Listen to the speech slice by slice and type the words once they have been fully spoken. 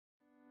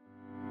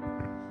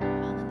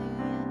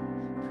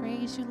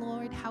praise you,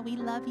 Lord, how we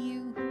love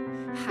you,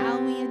 how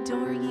we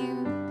adore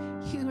you.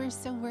 You are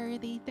so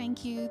worthy.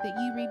 Thank you that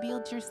you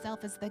revealed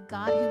yourself as the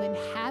God who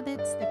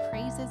inhabits the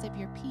praises of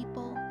your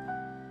people.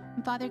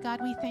 And Father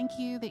God, we thank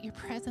you that your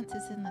presence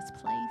is in this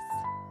place.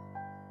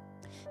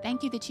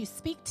 Thank you that you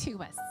speak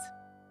to us.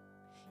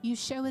 You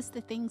show us the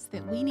things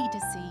that we need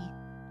to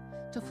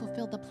see to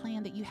fulfill the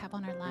plan that you have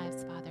on our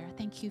lives, Father. I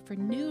thank you for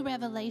new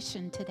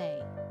revelation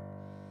today.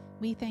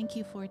 We thank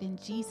you for it. In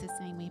Jesus'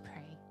 name we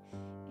pray.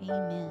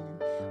 Amen.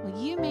 Well,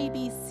 you may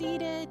be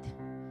seated.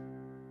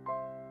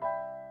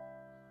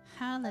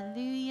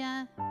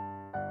 Hallelujah.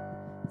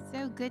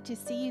 So good to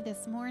see you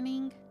this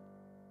morning.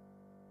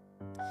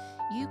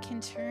 You can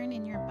turn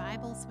in your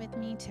Bibles with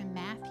me to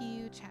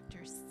Matthew chapter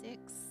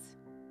 6.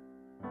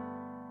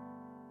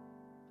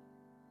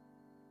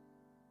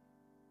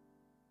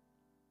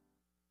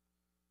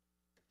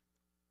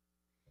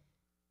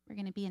 We're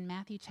going to be in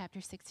Matthew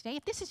chapter 6 today.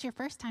 If this is your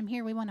first time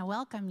here, we want to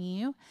welcome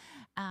you.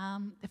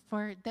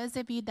 For those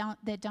of you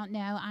that don't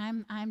know,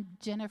 I'm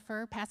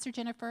Jennifer, Pastor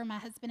Jennifer. My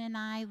husband and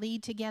I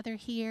lead together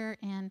here,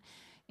 and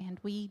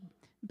we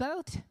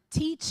both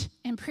teach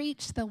and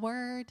preach the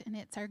word, and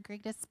it's our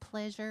greatest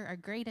pleasure, our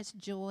greatest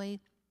joy.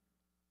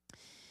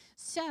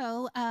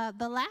 So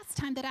the last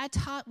time that I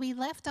taught, we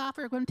left off,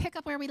 we're going to pick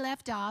up where we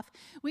left off.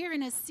 We're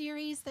in a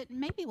series that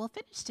maybe we'll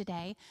finish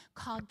today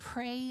called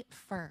Pray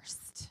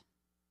First.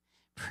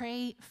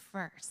 Pray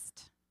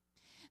first.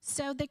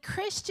 So the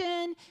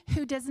Christian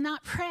who does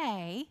not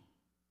pray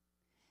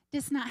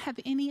does not have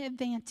any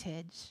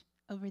advantage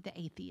over the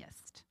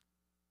atheist.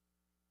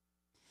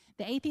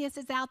 The atheist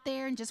is out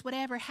there and just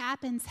whatever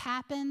happens,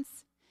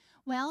 happens.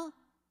 Well,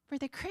 for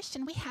the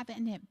Christian, we have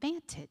an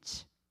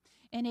advantage,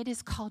 and it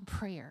is called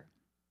prayer.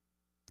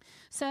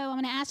 So I'm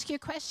going to ask you a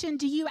question.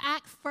 Do you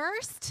act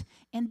first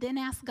and then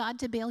ask God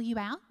to bail you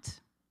out?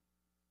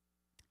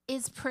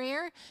 Is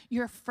prayer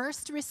your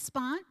first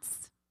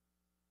response,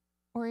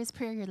 or is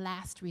prayer your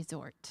last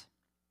resort?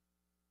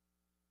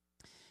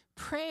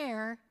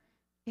 Prayer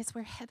is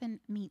where heaven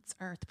meets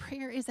earth.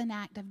 Prayer is an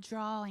act of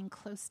drawing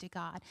close to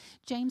God.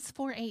 James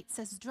 4:8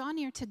 says, draw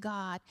near to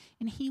God,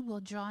 and he will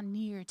draw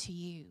near to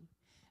you.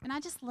 And I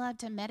just love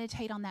to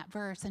meditate on that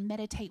verse and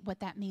meditate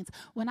what that means.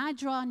 When I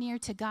draw near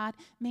to God,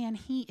 man,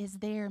 he is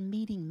there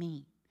meeting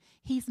me.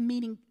 He's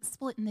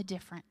splitting the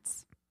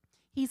difference.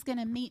 He's going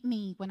to meet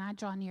me when I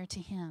draw near to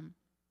him.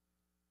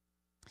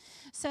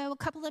 So a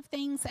couple of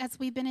things as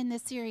we've been in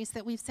this series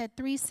that we've said,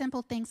 3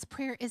 simple things.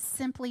 Prayer is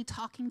simply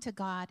talking to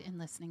God and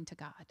listening to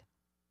God.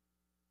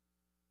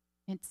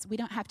 We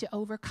don't have to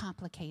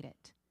overcomplicate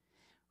it.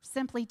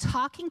 Simply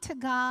talking to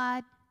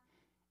God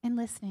and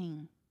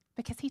listening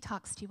because he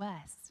talks to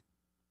us.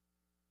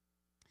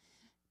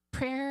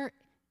 Prayer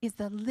is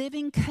the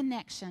living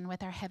connection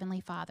with our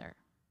Heavenly Father.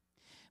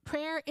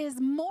 Prayer is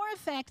more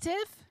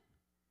effective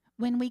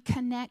when we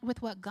connect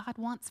with what God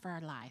wants for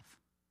our life.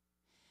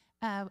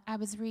 I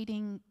was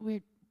reading,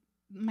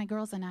 my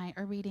girls and I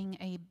are reading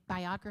a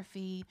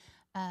biography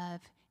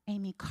of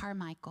Amy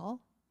Carmichael,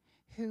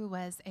 who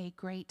was a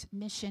great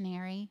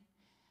missionary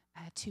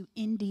to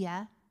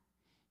India.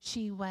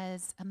 She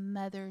was a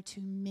mother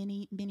to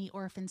many, many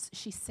orphans.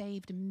 She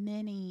saved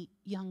many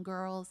young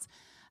girls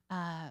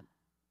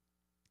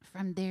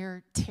from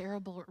their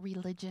terrible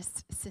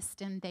religious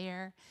system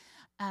there.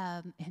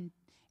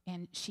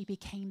 And she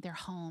became their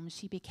home.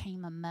 She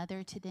became a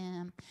mother to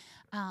them.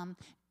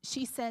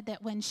 She said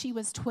that when she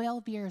was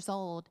 12 years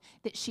old,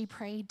 that she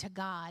prayed to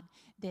God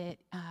that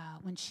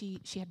when she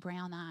had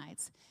brown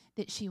eyes,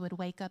 that she would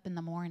wake up in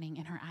the morning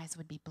and her eyes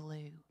would be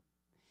blue.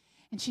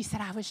 And she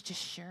said, I was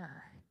just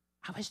sure.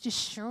 I was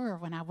just sure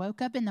when I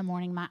woke up in the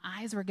morning, my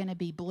eyes were going to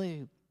be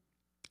blue.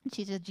 And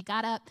she said, she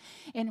got up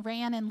and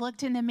ran and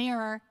looked in the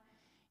mirror,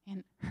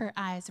 and her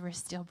eyes were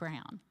still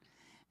brown.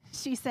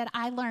 She said,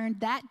 I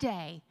learned that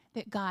day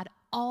that God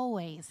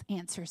always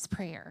answers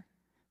prayer.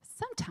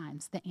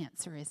 Sometimes the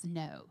answer is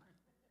no.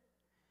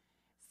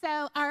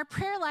 So our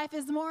prayer life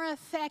is more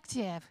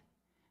effective.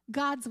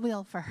 God's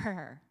will for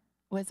her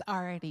was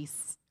already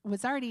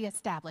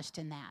established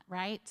in that,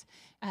 right?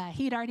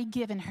 He'd already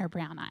given her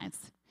brown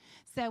eyes.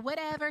 So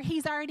whatever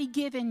he's already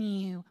given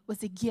you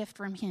was a gift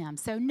from him.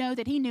 So know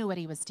that he knew what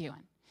he was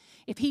doing.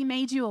 If he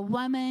made you a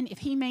woman, if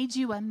he made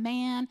you a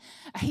man,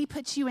 he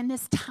put you in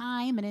this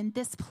time and in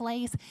this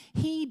place.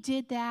 He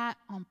did that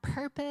on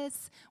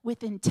purpose,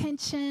 with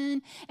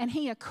intention, and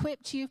he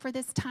equipped you for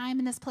this time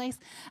and this place.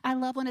 I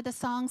love one of the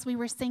songs we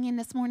were singing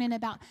this morning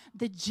about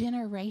the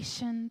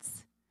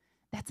generations.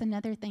 That's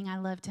another thing I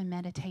love to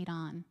meditate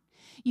on.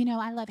 You know,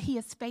 I love he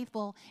is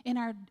faithful. In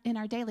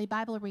our daily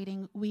Bible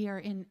reading, we are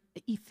in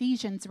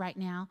Ephesians right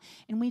now,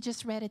 and we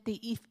just read at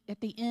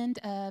the end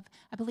of,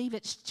 I believe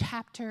it's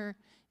chapter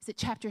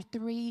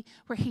 3,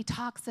 where he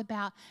talks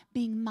about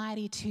being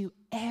mighty to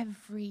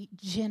every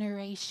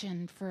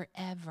generation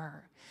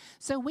forever.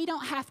 So we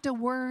don't have to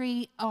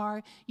worry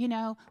or,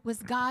 was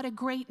God a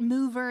great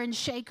mover and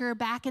shaker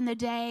back in the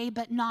day,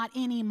 but not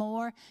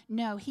anymore?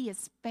 No, he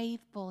is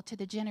faithful to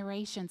the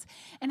generations.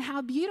 And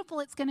how beautiful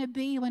it's going to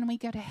be when we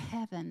go to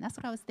heaven. That's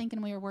what I was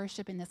thinking we were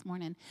worshiping this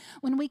morning.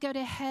 When we go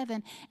to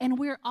heaven and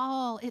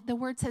the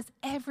word says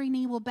every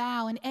knee will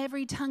bow and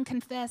every tongue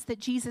confess that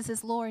Jesus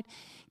is Lord.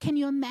 Can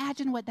you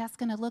imagine what that's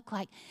going to look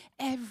like?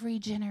 Every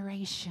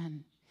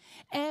generation.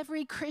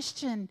 Every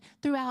Christian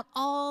throughout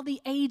all the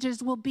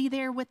ages will be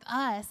there with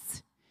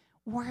us,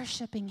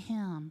 worshiping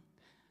him.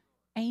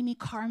 Amy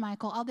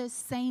Carmichael, all those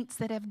saints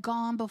that have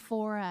gone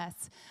before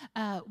us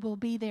will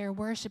be there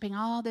worshiping,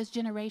 all those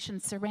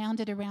generations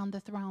surrounded around the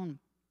throne,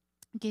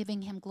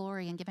 giving him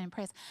glory and giving him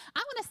praise. I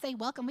want to say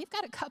welcome. We've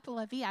got a couple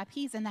of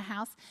VIPs in the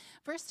house.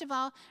 First of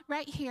all,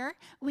 right here,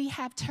 we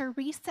have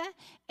Teresa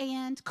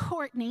and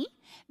Courtney.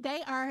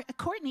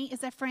 Courtney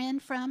is a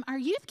friend from our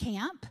youth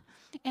camp,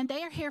 and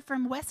they are here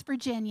from West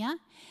Virginia.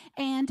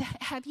 And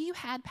have you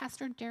had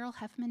Pastor Daryl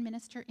Huffman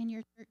minister in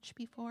your church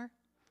before?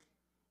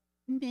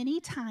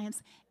 Many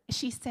times.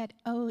 She said,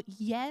 oh,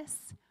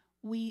 yes,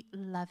 we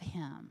love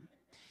him.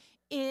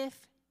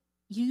 If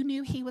you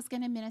knew he was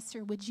going to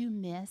minister, would you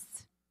miss?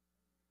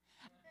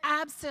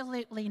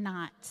 Absolutely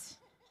not.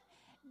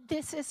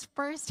 This is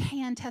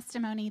firsthand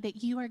testimony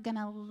that you are going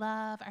to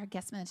love our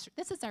guest minister.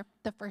 This is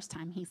the first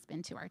time he's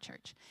been to our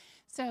church.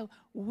 So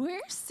we're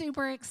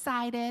super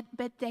excited,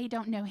 but they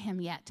don't know him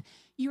yet.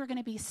 You are going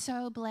to be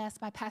so blessed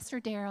by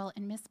Pastor Daryl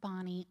and Miss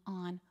Bonnie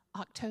on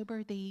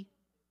October the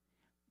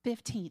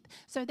 15th.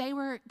 So they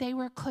were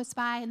close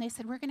by, and they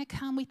said, we're going to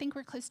come. We think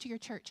we're close to your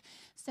church.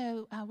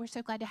 So we're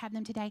so glad to have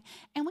them today.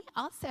 And we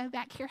also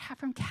back here have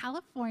from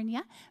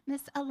California,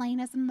 Miss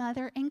Elena's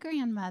mother and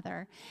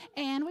grandmother.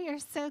 And we are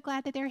so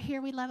glad that they're here.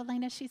 We love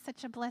Elena. She's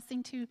such a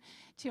blessing to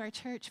our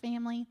church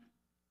family.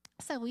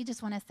 So we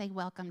just want to say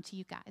welcome to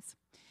you guys.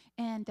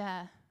 And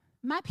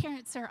my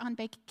parents are on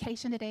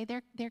vacation today.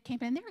 They're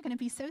camping, and they're going to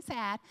be so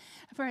sad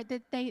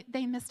that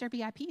they missed their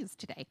VIPs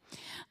today.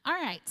 All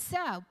right,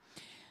 so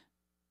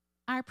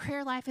our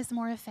prayer life is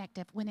more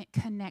effective when it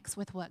connects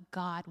with what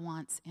God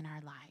wants in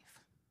our life.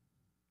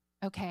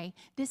 Okay?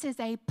 This is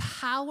a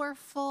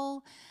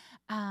powerful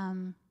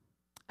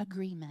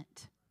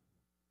agreement.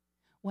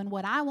 When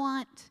what I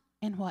want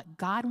and what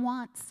God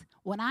wants,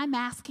 when I'm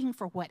asking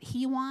for what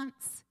he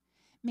wants,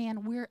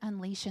 man, we're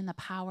unleashing the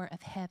power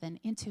of heaven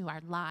into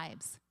our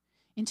lives,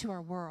 into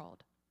our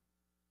world.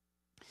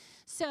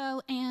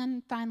 So,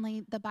 and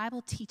finally, the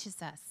Bible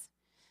teaches us.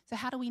 So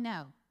how do we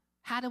know?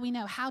 How do we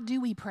know? How do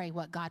we pray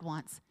what God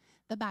wants?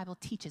 The Bible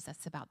teaches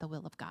us about the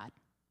will of God,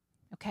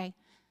 okay?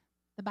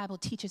 The Bible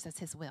teaches us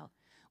his will.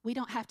 We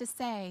don't have to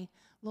say,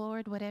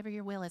 Lord, whatever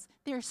your will is.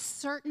 There are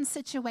certain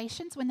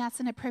situations when that's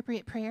an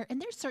appropriate prayer,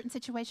 and there's certain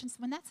situations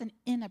when that's an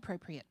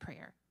inappropriate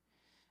prayer,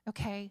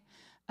 okay?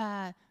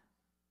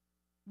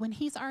 When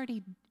he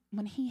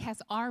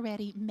has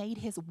already made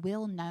his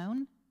will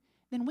known,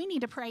 then we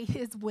need to pray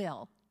his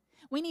will.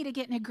 We need to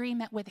get in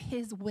agreement with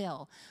his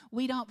will.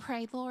 We don't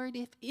pray, Lord,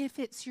 if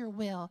it's your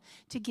will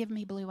to give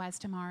me blue eyes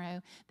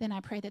tomorrow, then I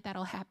pray that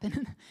that'll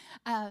happen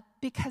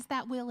because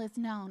that will is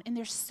known. And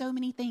there's so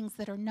many things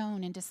that are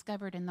known and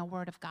discovered in the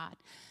Word of God.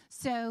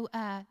 So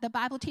the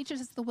Bible teaches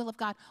us the will of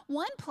God.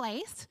 One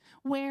place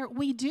where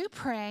we do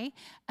pray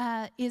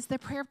is the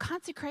prayer of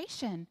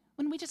consecration,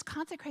 when we just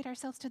consecrate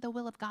ourselves to the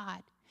will of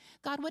God.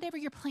 God, whatever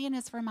your plan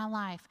is for my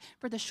life,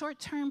 for the short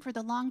term, for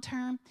the long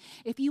term,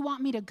 if you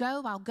want me to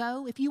go, I'll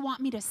go. If you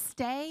want me to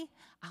stay,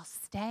 I'll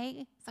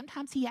stay.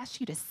 Sometimes he asks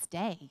you to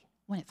stay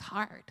when it's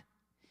hard.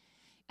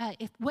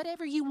 If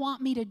whatever you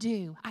want me to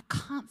do, I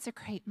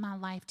consecrate my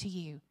life to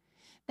you.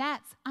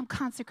 I'm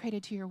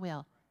consecrated to your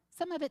will.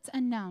 Some of it's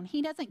unknown.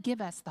 He doesn't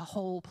give us the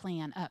whole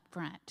plan up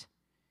front.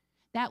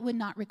 That would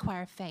not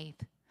require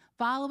faith.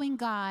 Following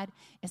God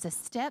is a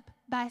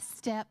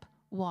step-by-step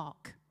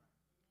walk.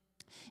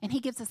 And he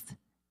gives us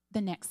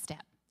the next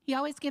step. He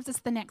always gives us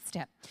the next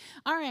step.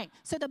 All right,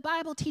 so the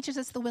Bible teaches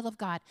us the will of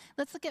God.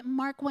 Let's look at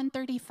Mark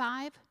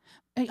 1:35.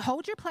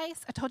 Hold your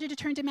place. I told you to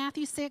turn to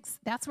Matthew 6.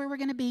 That's where we're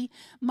going to be.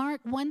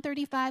 Mark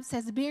 1:35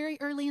 says, very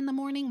early in the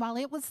morning, while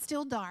it was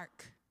still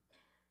dark,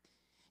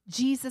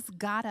 Jesus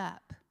got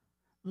up,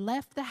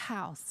 left the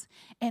house,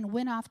 and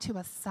went off to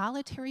a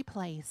solitary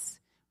place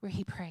where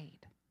he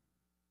prayed.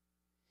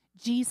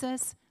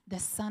 Jesus, the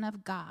Son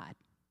of God,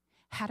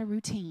 had a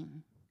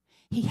routine.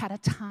 He had a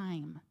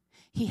time,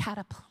 he had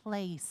a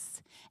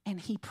place, and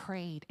he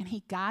prayed. And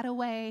he got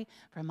away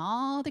from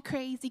all the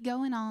crazy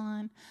going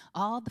on,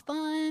 all the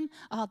fun,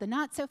 all the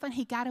not so fun.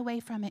 He got away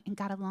from it and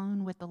got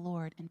alone with the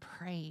Lord and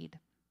prayed.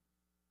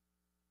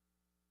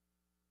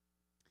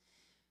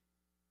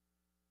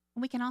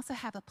 We can also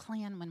have a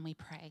plan when we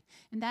pray.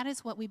 And that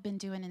is what we've been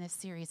doing in this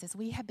series, is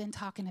we have been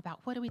talking about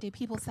what do we do?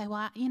 People say, well,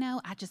 I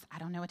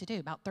don't know what to do.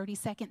 About 30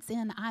 seconds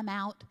in, I'm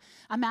out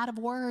of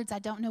words. I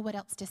don't know what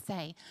else to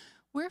say.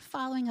 We're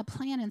following a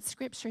plan in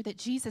Scripture that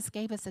Jesus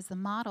gave us as the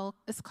model.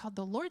 It's called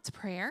the Lord's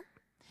Prayer.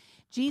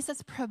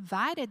 Jesus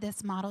provided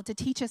this model to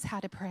teach us how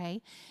to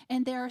pray,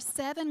 and there are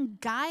 7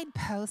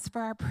 guideposts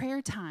for our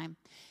prayer time.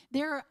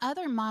 There are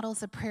other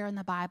models of prayer in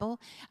the Bible.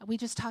 We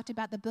just talked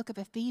about the book of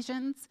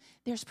Ephesians.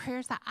 There's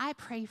prayers that I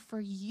pray for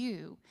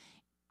you.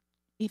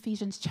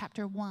 Ephesians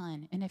chapter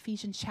 1 and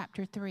Ephesians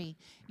chapter 3.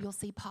 You'll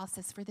see Paul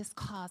says, for this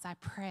cause I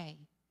pray.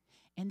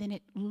 And then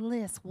it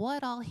lists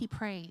what all he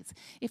prays.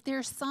 If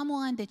there's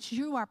someone that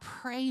you are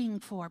praying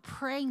for,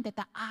 praying that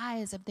the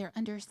eyes of their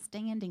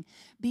understanding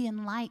be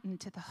enlightened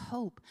to the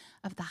hope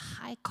of the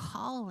high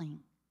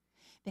calling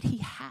that he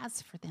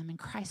has for them in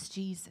Christ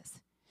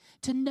Jesus.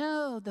 To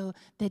know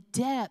the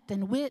depth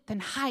and width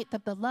and height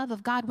of the love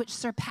of God which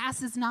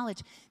surpasses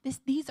knowledge.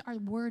 These are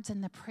words in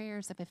the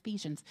prayers of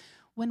Ephesians.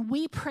 When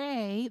we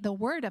pray the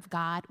word of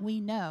God, we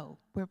know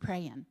we're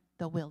praying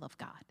the will of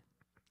God.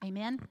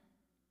 Amen?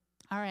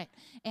 All right,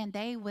 and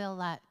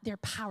they're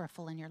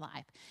powerful in your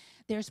life.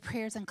 There's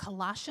prayers in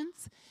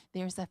Colossians.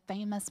 There's a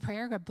famous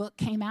prayer. A book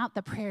came out,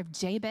 the prayer of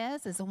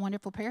Jabez is a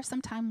wonderful prayer.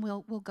 Sometime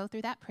we'll go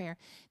through that prayer.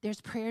 There's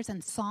prayers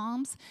in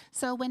Psalms.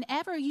 So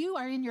whenever you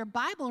are in your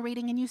Bible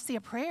reading and you see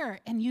a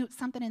prayer and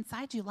something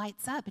inside you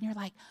lights up and you're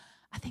like,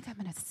 I think I'm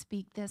going to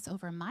speak this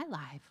over my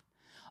life,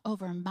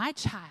 over my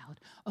child,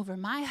 over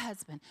my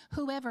husband,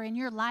 whoever in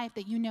your life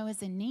that you know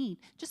is in need,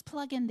 just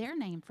plug in their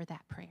name for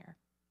that prayer.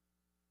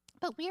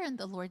 But we are in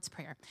the Lord's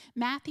Prayer.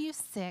 Matthew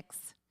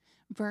 6,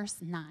 verse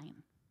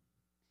 9.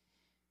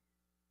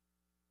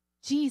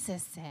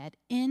 Jesus said,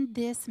 in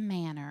this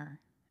manner,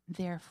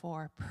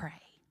 therefore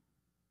pray.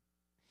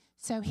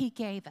 So he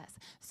gave us.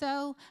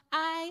 So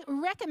I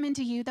recommend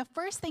to you, the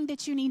first thing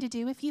that you need to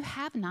do, if you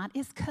have not,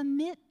 is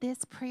commit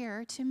this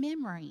prayer to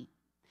memory.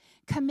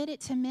 Commit it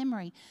to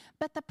memory.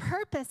 But the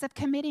purpose of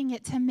committing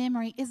it to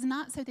memory is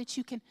not so that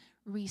you can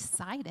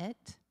recite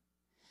it,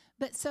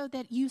 but so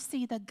that you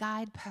see the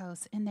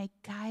guideposts and they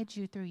guide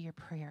you through your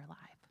prayer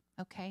life,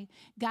 okay?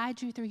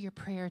 Guide you through your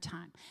prayer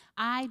time.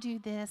 I do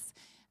this.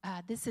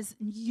 This is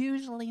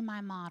usually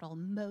my model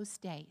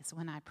most days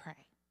when I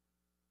pray.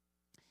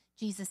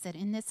 Jesus said,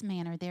 in this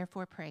manner,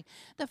 therefore pray.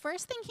 The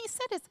first thing he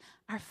said is,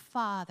 our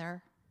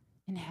Father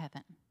in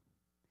heaven.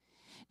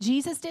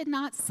 Jesus did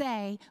not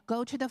say,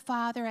 go to the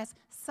Father as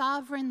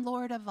sovereign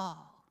Lord of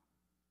all,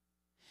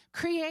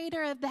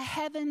 creator of the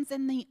heavens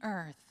and the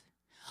earth,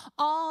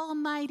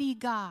 Almighty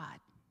God.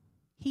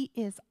 He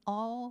is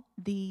all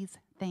these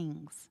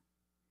things.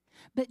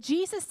 But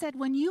Jesus said,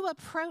 when you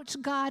approach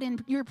God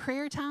in your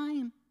prayer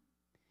time,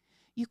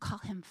 you call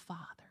him Father.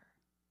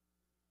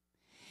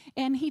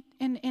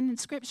 And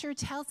Scripture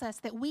tells us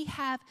that we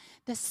have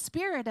the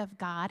Spirit of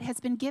God has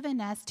been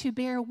given us to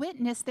bear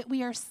witness that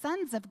we are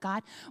sons of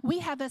God. We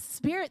have a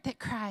spirit that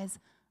cries,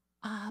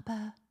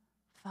 Abba,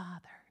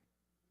 Father.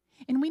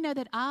 And we know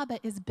that Abba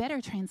is better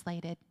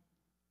translated,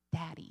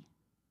 Daddy.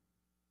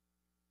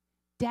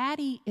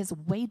 Daddy is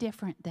way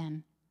different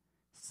than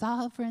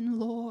Sovereign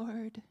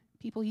Lord.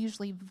 People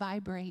usually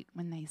vibrate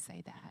when they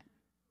say that.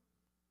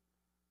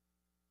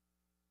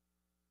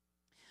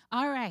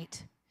 All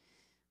right,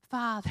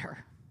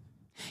 Father,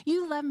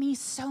 you love me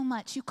so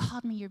much. You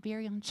called me your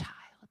very own child.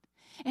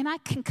 And I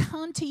can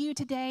come to you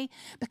today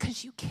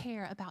because you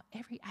care about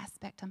every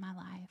aspect of my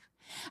life.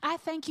 I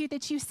thank you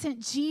that you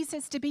sent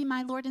Jesus to be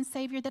my Lord and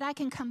Savior, that I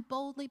can come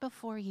boldly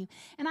before you,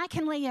 and I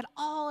can lay it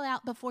all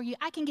out before you.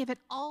 I can give it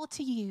all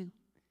to you,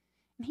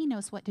 and he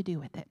knows what to do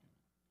with it.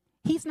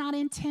 He's not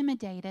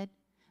intimidated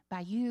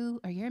by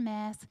you or your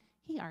mess.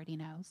 He already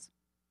knows.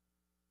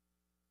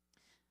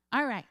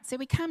 All right, so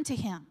we come to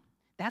him.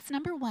 That's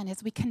number one,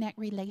 as we connect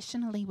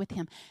relationally with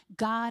him.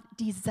 God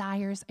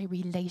desires a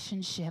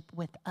relationship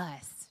with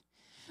us.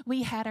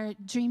 We had our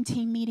dream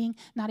team meeting.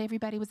 Not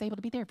everybody was able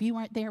to be there. If you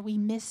weren't there, we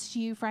missed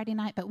you Friday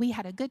night, but we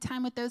had a good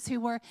time with those who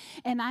were.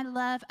 And I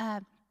love,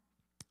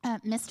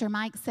 Mr.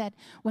 Mike said,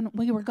 when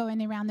we were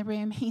going around the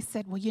room, he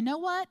said, well, you know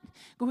what?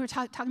 We were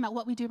talking about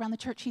what we do around the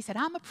church. He said,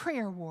 I'm a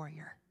prayer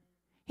warrior.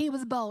 He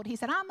was bold. He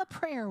said, I'm a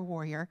prayer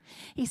warrior.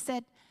 He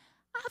said,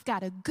 I've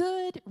got a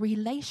good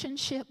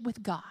relationship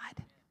with God.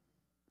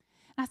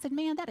 And I said,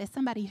 man, that is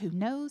somebody who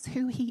knows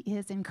who he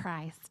is in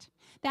Christ.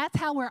 That's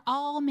how we're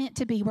all meant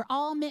to be. We're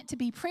all meant to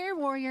be prayer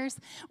warriors.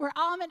 We're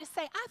all meant to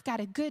say, I've got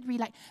a good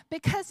relationship.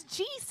 Because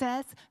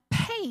Jesus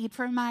paid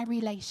for my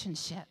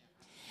relationship.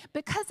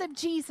 Because of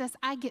Jesus,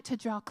 I get to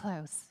draw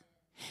close.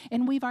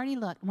 And we've already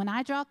looked. When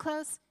I draw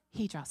close,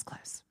 he draws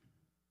close.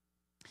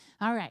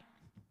 All right.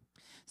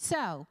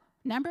 So,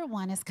 number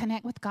one is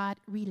connect with God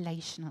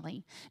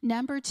relationally.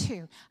 Number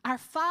two, our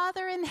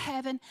Father in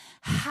heaven,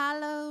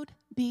 hallowed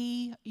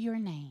be your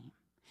name.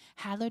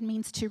 Hallowed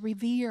means to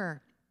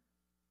revere,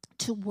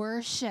 to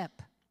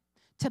worship,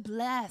 to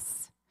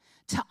bless,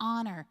 to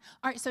honor.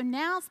 All right, so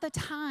now's the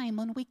time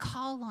when we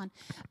call on.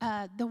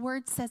 The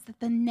word says that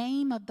the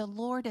name of the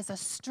Lord is a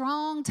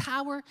strong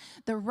tower.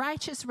 The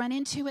righteous run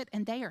into it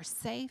and they are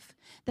safe.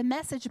 The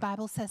Message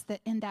Bible says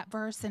that in that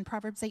verse in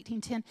Proverbs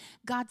 18:10,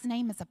 God's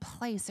name is a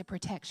place of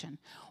protection.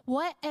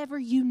 Whatever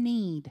you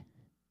need,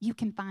 you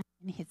can find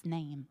in his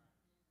name.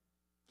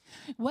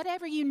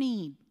 Whatever you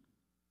need,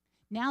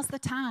 now's the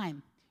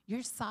time.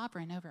 You're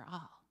sovereign over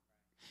all.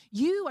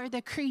 You are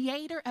the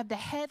creator of the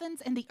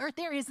heavens and the earth.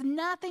 There is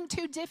nothing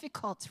too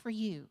difficult for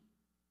you.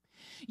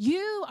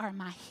 You are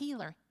my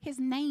healer. His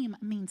name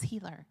means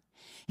healer.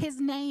 His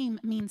name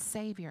means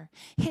savior.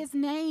 His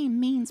name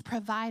means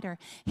provider.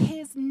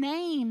 His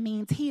name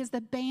means he is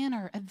the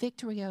banner of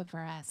victory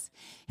over us.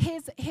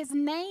 His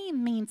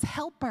name means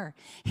helper.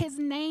 His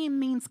name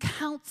means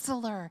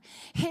counselor.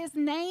 His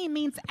name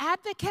means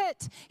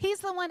advocate. He's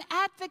the one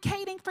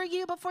advocating for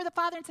you before the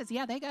Father and says,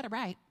 yeah, they got it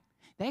right.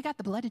 They got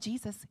the blood of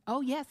Jesus. Oh,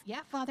 yes.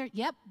 Yeah, Father.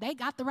 Yep, they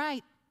got the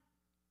right.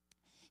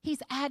 He's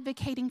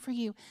advocating for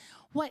you.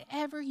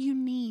 Whatever you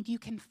need, you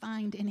can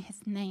find in his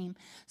name.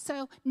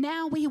 So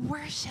now we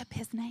worship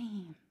his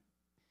name.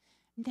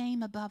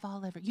 Name above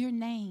all ever. Your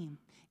name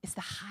is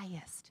the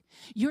highest.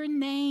 Your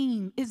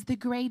name is the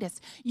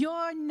greatest.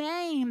 Your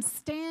name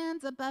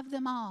stands above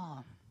them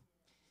all.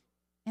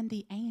 And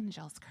the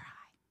angels cry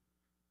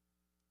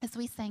as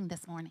we sang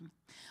this morning.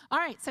 All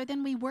right, so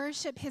then we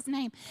worship his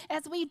name.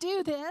 As we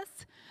do this,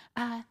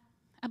 I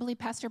believe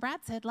Pastor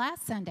Brad said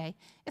last Sunday,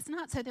 it's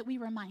not so that we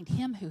remind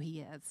him who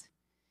he is.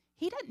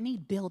 He doesn't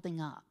need building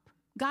up.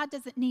 God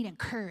doesn't need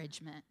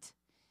encouragement.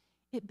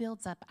 It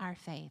builds up our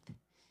faith.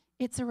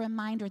 It's a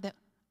reminder that,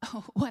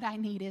 oh, what I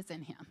need is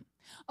in him.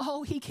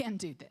 Oh, he can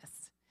do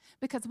this.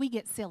 Because we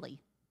get silly,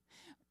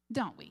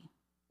 don't we?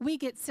 We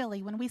get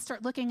silly when we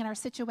start looking at our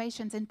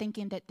situations and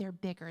thinking that they're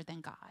bigger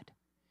than God.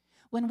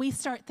 When we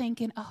start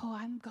thinking, oh,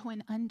 I'm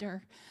going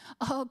under.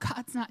 Oh,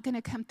 God's not going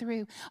to come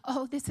through.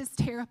 Oh, this is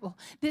terrible.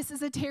 This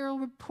is a terrible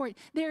report.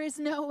 There is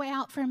no way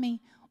out for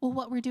me. Well,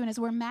 what we're doing is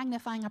we're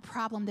magnifying a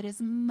problem that is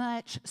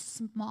much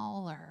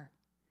smaller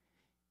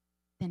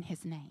than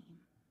his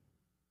name.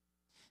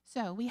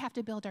 So we have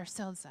to build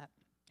ourselves up.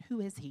 Who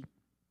is he?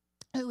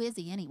 Who is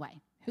he anyway?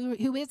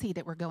 Who is he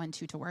that we're going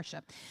to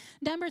worship?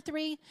 Number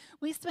 3,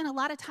 we spent a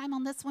lot of time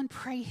on this one.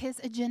 Pray his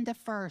agenda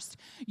first.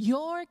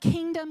 Your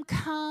kingdom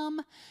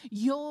come,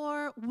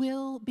 your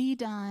will be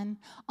done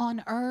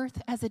on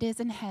earth as it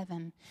is in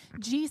heaven.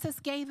 Jesus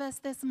gave us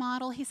this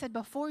model. He said,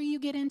 before you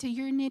get into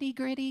your nitty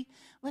gritty,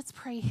 let's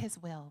pray his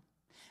will.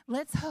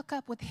 Let's hook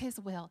up with his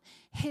will,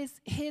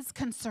 his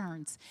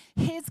concerns,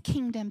 his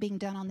kingdom being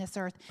done on this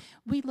earth.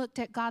 We looked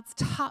at God's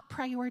top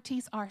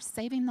priorities are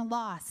saving the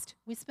lost.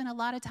 We spent a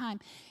lot of time.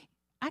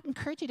 I'd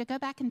encourage you to go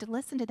back and to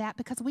listen to that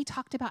because we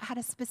talked about how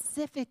to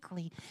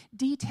specifically,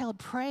 detailed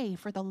pray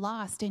for the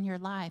lost in your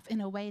life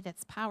in a way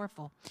that's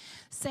powerful.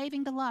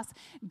 Saving the lost.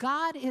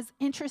 God is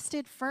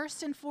interested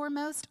first and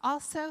foremost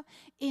also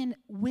in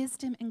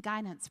wisdom and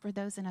guidance for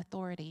those in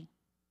authority.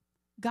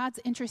 God's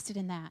interested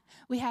in that.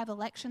 We have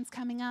elections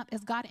coming up.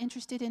 Is God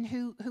interested in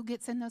who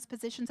gets in those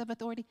positions of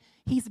authority?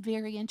 He's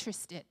very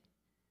interested.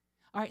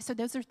 All right, so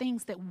those are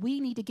things that we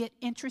need to get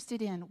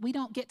interested in. We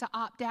don't get to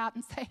opt out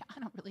and say,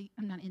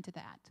 I'm not into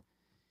that.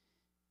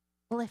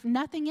 Well, if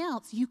nothing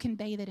else, you can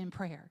bathe it in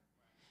prayer.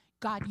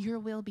 God, your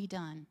will be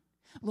done.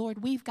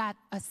 Lord, we've got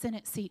a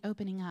Senate seat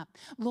opening up.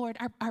 Lord,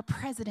 our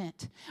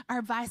president,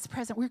 our vice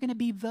president, we're going to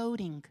be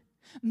voting.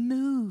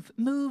 Move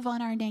on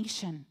our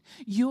nation.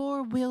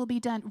 Your will be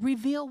done.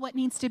 Reveal what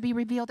needs to be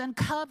revealed.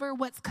 Uncover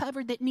what's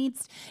covered that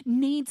needs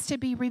to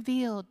be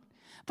revealed.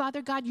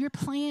 Father God, your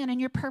plan and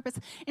your purpose,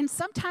 and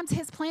sometimes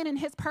his plan and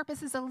his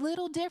purpose is a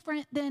little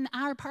different than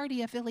our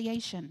party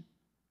affiliation.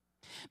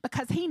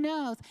 Because he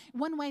knows,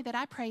 one way that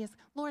I pray is,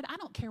 Lord, I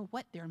don't care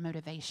what their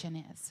motivation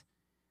is.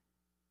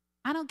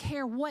 I don't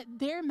care what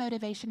their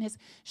motivation is.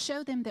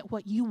 Show them that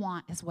what you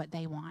want is what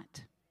they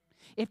want.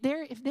 If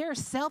they're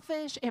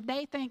selfish, if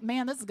they think,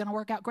 man, this is going to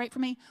work out great for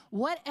me,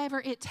 whatever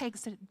it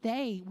takes,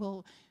 they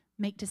will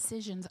make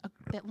decisions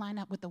that line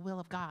up with the will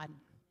of God.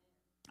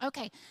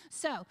 Okay,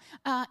 so,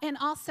 and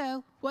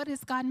also, what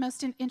is God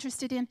most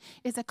interested in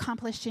is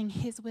accomplishing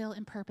his will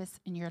and purpose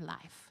in your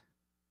life.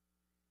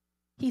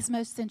 He's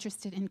most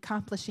interested in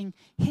accomplishing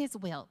his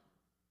will.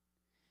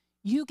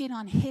 You get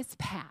on his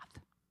path.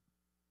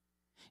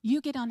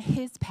 You get on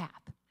his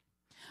path.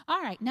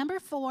 All right, number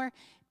 4,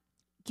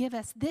 give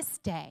us this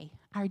day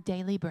our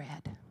daily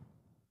bread.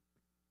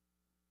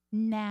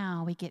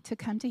 Now we get to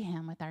come to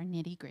him with our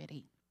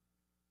nitty-gritty.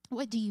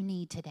 What do you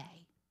need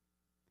today?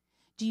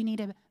 Do you need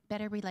a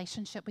better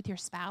relationship with your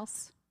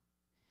spouse?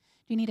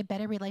 Do you need a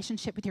better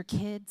relationship with your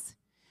kids?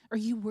 Are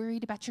you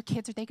worried about your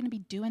kids? Are they going to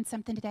be doing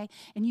something today?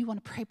 And you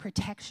want to pray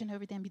protection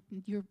over them?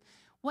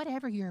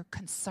 Whatever your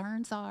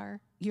concerns are,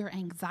 your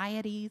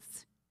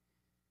anxieties,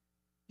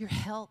 your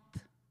health.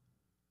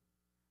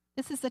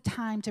 This is the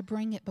time to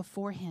bring it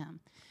before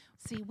him.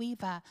 See, we've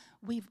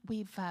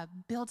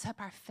built up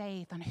our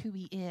faith on who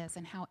he is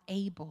and how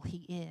able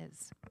he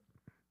is.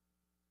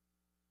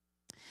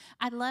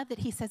 I love that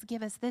he says,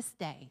 give us this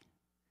day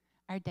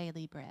our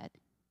daily bread.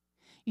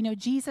 You know,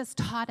 Jesus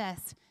taught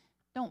us,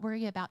 don't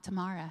worry about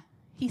tomorrow.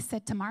 He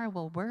said tomorrow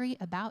will worry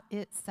about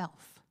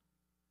itself.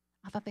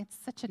 I thought that's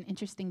such an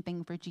interesting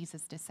thing for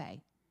Jesus to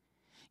say.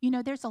 You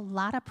know, there's a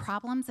lot of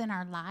problems in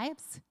our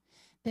lives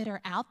that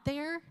are out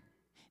there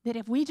that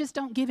if we just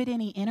don't give it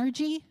any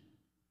energy,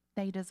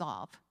 they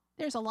dissolve.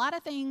 There's a lot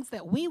of things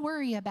that we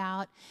worry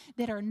about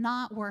that are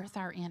not worth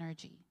our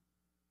energy.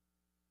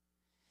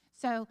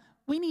 So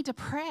we need to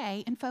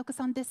pray and focus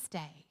on this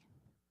day.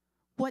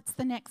 What's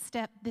the next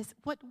step?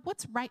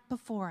 What's right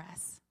before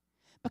us?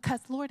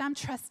 Because, Lord, I'm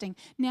trusting.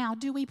 Now,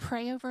 do we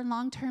pray over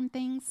long-term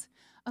things?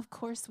 Of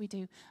course we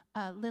do.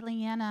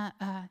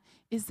 Liliana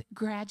is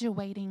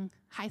graduating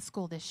high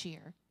school this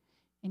year.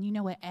 And you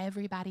know what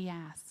everybody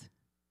asks?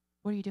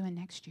 What are you doing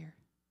next year?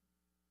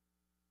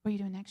 What are you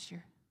doing next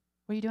year?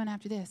 What are you doing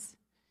after this?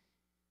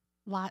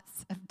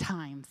 Lots of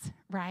times,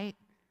 right?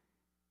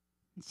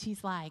 And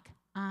she's like,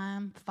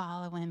 I'm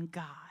following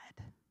God.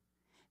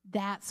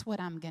 That's what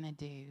I'm going to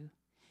do.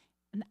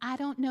 And I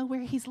don't know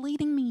where he's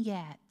leading me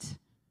yet.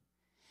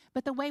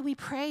 But the way we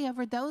pray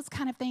over those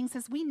kind of things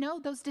is we know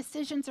those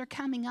decisions are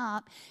coming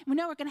up. We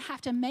know we're going to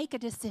have to make a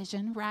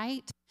decision,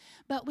 right?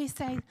 But we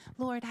say,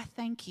 Lord, I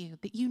thank you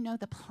that you know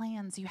the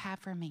plans you have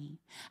for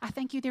me. I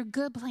thank you they're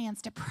good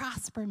plans to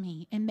prosper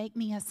me and make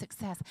me a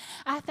success.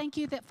 I thank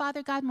you that,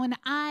 Father God, when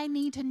I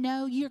need to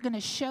know, you're going to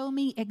show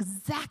me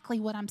exactly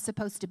what I'm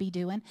supposed to be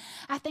doing.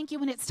 I thank you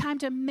when it's time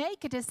to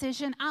make a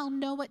decision, I'll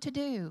know what to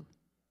do.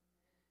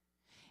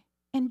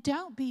 And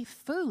don't be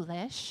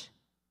foolish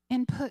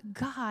and put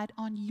God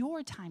on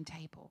your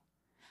timetable.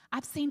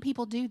 I've seen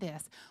people do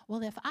this.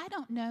 Well, if I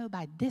don't know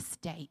by this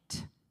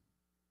date,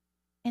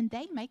 and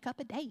they make up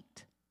a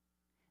date,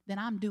 then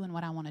I'm doing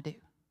what I want to do.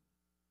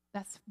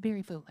 That's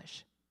very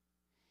foolish.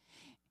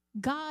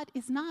 God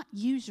is not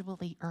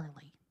usually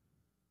early,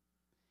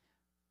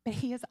 but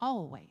he is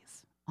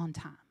always on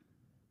time.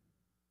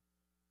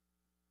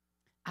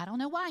 I don't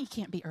know why he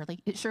can't be early.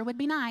 It sure would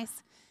be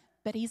nice,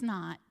 but he's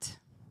not.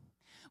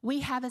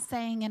 We have a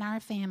saying in our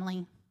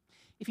family,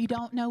 if you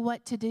don't know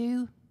what to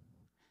do,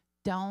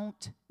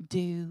 don't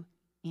do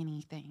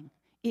anything.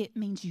 It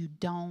means you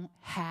don't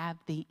have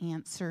the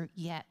answer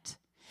yet.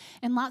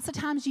 And lots of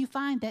times you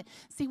find that,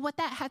 see, what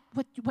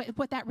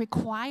that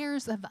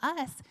requires of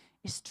us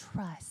is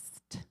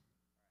trust.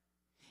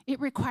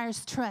 It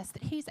requires trust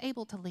that he's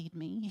able to lead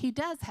me. He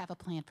does have a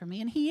plan for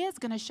me, and he is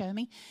going to show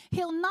me.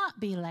 He'll not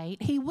be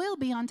late. He will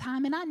be on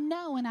time, and I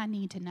know when I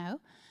need to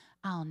know,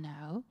 I'll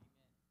know.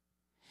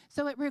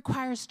 So it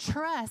requires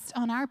trust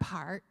on our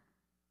part.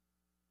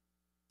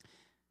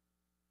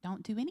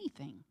 Don't do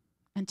anything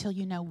until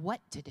you know what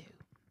to do.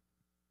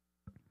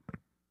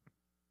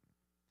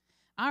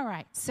 All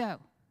right, so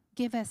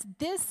give us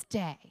this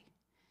day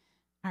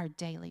our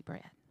daily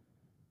bread.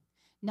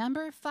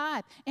 Number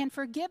 5, and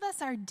forgive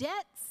us our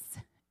debts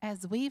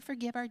as we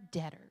forgive our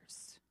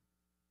debtors.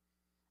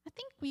 I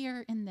think we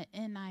are in the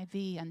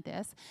NIV on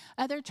this.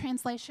 Other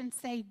translations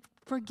say,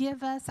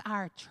 forgive us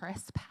our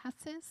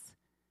trespasses.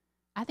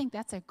 I think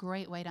that's a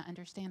great way to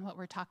understand what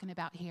we're talking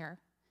about here.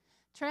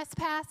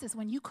 Trespass is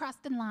when you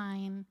crossed the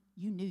line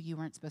you knew you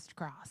weren't supposed to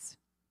cross.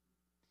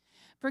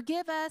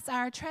 Forgive us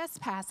our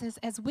trespasses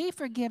as we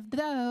forgive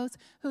those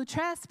who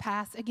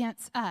trespass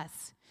against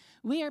us.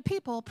 We are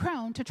people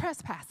prone to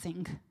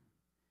trespassing.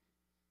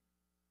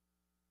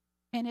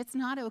 And it's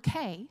not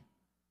okay.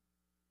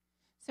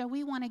 So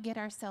we want to get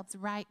ourselves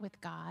right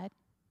with God.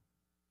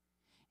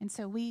 And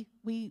so we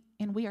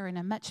are in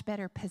a much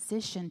better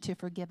position to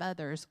forgive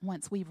others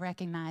once we've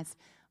recognized,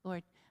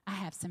 Lord, I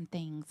have some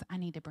things I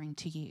need to bring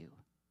to you.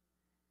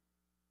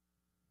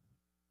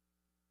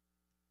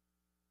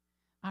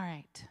 All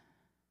right.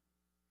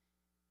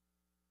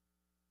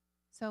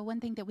 So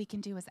one thing that we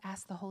can do is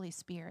ask the Holy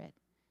Spirit,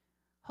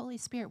 Holy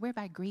Spirit, where have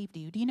I grieved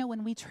you? Do you know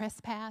when we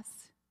trespass?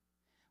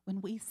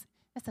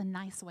 That's a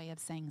nice way of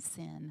saying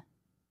sin.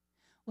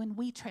 When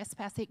we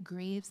trespass, it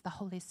grieves the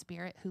Holy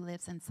Spirit who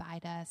lives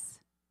inside us.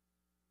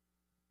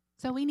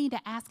 So we need to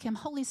ask him,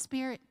 Holy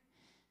Spirit,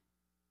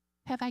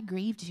 have I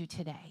grieved you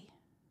today?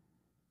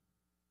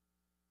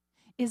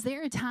 Is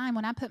there a time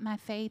when I put my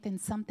faith in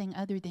something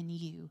other than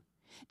you?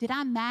 Did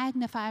I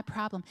magnify a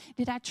problem?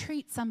 Did I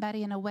treat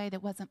somebody in a way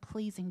that wasn't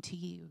pleasing to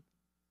you?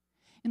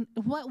 In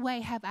what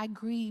way have I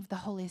grieved the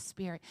Holy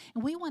Spirit?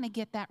 And we want to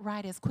get that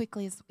right as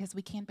quickly as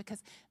we can,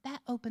 because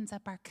that opens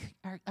up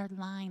our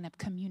line of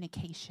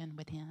communication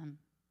with him.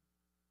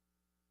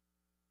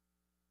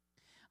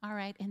 All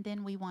right, and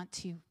then we want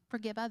to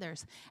forgive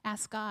others.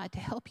 Ask God to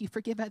help you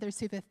forgive others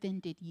who've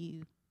offended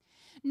you.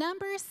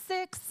 Number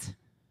 6,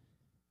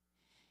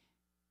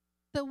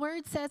 the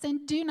word says,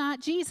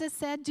 Jesus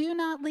said, do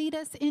not lead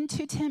us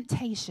into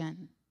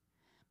temptation,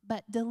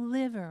 but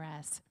deliver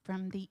us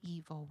from the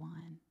evil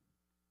one.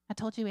 I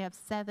told you we have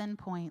 7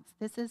 points.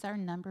 This is our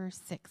number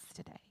 6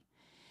 today.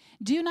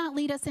 Do not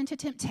lead us into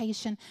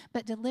temptation,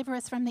 but deliver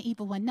us from the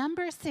evil one.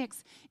 Number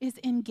 6 is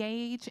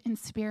engage in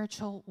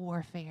spiritual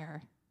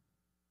warfare.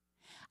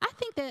 I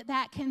think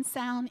that can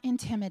sound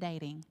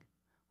intimidating.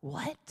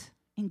 What?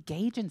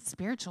 Engage in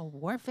spiritual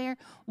warfare?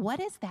 What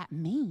does that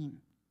mean?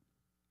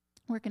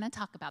 We're going to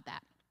talk about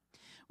that.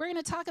 We're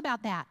going to talk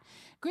about that.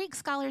 Greek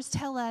scholars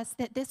tell us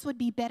that this would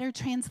be better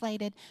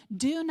translated,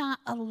 do not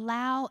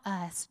allow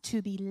us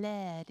to be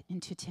led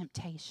into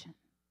temptation.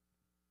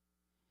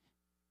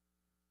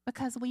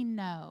 Because we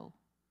know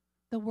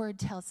the word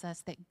tells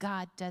us that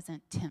God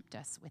doesn't tempt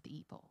us with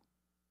evil.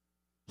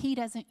 He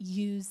doesn't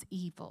use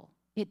evil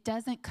It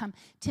doesn't come,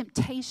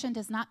 temptation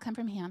does not come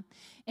from him.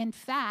 In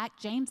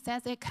fact, James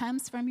says it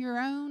comes from your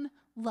own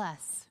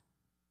lusts.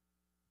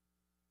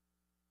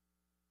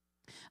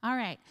 All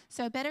right,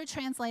 so better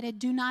translated,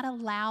 do not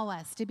allow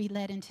us to be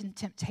led into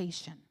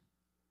temptation.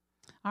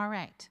 All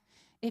right,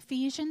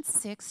 Ephesians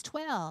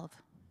 6:12.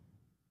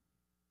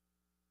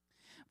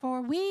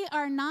 For we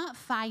are not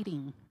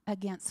fighting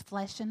against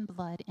flesh and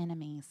blood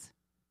enemies.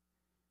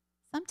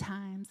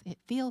 Sometimes it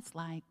feels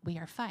like we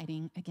are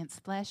fighting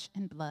against flesh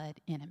and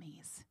blood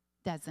enemies,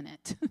 doesn't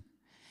it?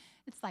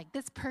 It's like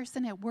this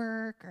person at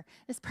work or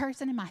this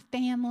person in my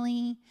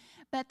family.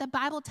 But the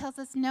Bible tells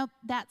us, nope,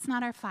 that's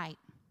not our fight.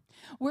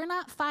 We're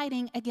not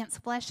fighting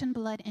against flesh and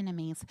blood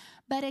enemies,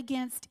 but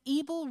against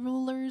evil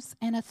rulers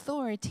and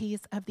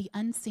authorities of the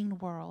unseen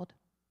world,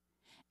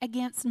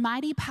 against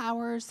mighty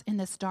powers in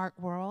this dark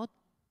world,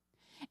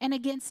 and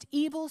against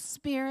evil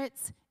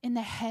spirits in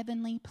the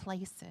heavenly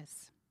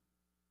places.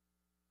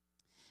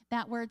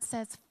 That word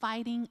says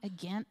fighting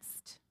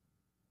against.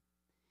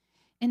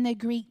 In the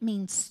Greek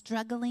means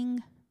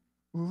struggling,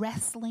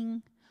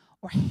 wrestling,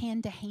 or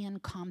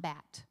hand-to-hand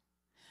combat.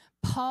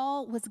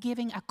 Paul was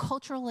giving a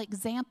cultural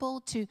example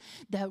to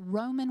the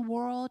Roman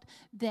world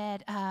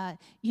that,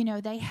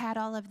 they had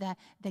all of the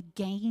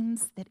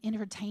games that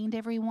entertained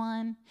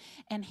everyone.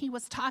 And he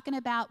was talking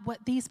about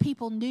what these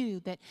people knew,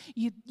 that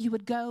you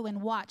would go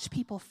and watch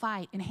people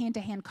fight in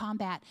hand-to-hand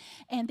combat.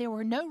 And there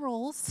were no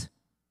rules.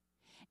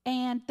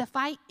 And the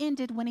fight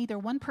ended when either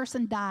one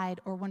person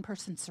died or one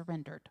person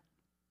surrendered.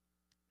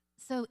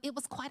 So it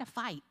was quite a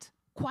fight,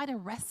 quite a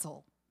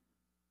wrestle.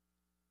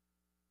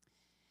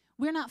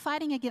 We're not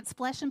fighting against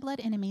flesh and blood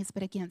enemies,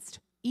 but against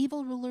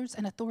evil rulers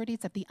and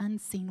authorities of the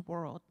unseen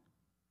world.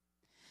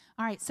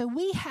 All right, so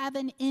we have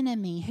an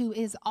enemy who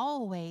is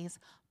always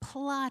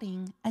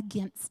plotting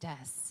against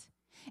us.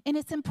 And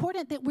it's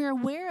important that we're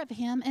aware of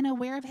him and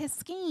aware of his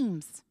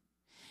schemes.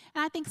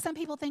 And I think some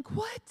people think,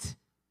 what?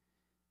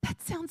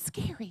 That sounds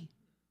scary.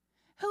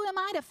 Who am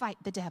I to fight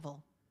the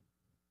devil?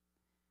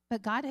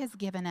 But God has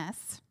given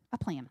us a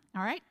plan,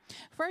 all right?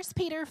 1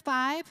 Peter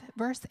 5,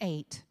 verse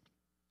 8.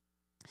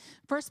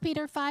 1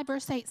 Peter 5,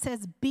 verse 8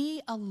 says,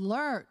 be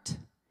alert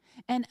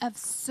and of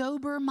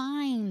sober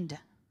mind.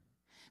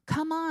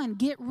 Come on,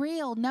 get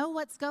real. Know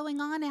what's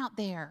going on out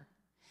there.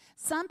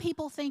 Some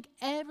people think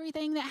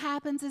everything that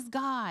happens is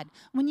God.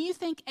 When you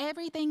think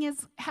everything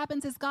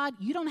happens is God,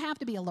 you don't have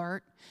to be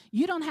alert.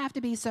 You don't have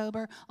to be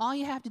sober. All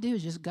you have to do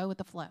is just go with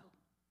the flow.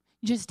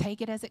 Just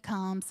take it as it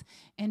comes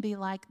and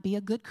be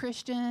a good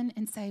Christian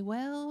and say,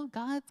 well,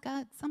 God's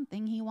got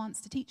something he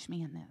wants to teach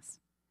me in this.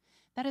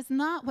 That is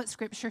not what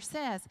Scripture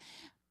says.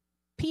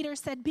 Peter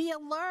said, be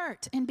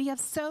alert and be of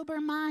sober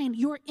mind.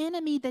 Your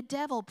enemy, the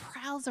devil,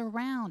 prowls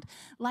around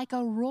like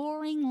a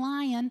roaring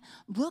lion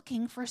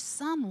looking for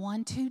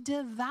someone to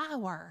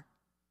devour.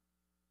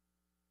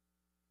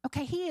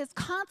 Okay, he is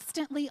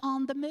constantly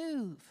on the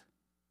move.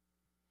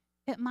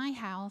 At my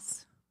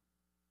house,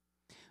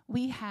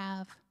 we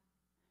have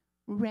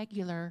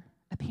regular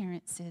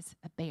appearances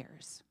of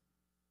bears.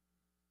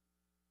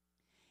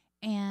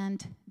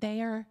 And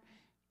they are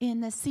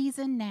in the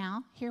season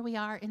now. Here we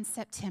are in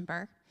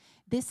September.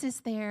 This is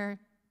their,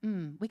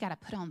 we got to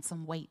put on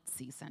some weight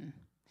season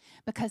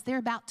because they're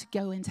about to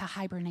go into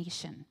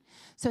hibernation.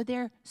 So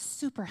they're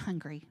super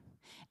hungry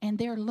and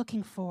they're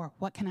looking for,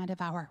 what can I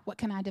devour? What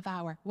can I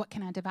devour? What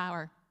can I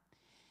devour?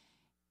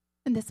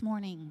 And this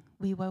morning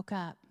we woke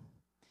up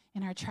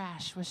and our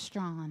trash was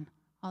strewn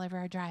all over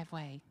our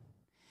driveway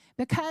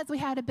because we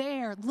had a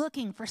bear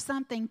looking for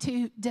something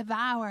to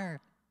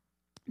devour.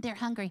 They're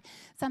hungry.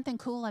 Something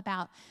cool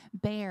about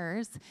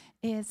bears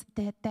is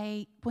that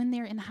when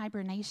they're in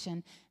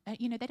hibernation,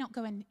 they don't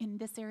go in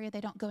this area, they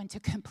don't go into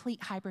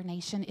complete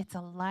hibernation. It's a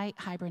light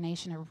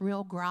hibernation, a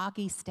real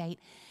groggy state.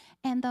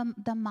 And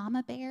the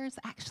mama bears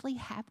actually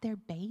have their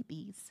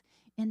babies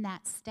in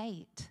that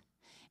state.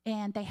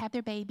 And they have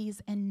their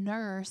babies and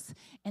nurse.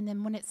 And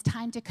then when it's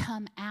time to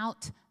come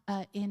out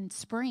in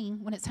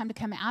spring, when it's time to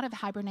come out of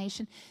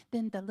hibernation,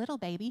 then the little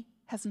baby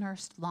has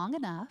nursed long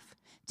enough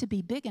to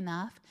be big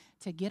enough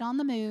to get on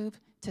the move,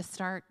 to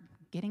start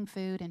getting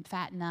food and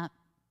fatten up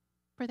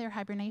for their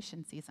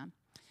hibernation season.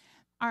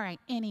 All right,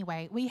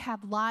 anyway, we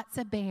have lots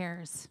of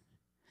bears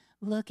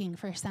looking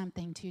for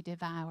something to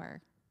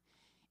devour.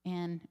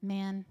 And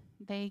man,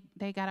 they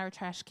got our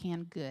trash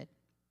can good.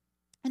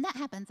 And that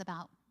happens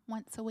about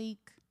once a week.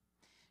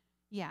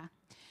 Yeah.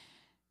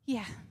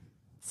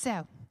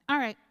 So, all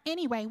right,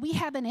 anyway, we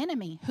have an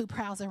enemy who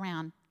prowls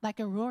around like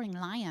a roaring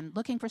lion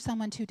looking for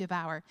someone to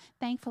devour.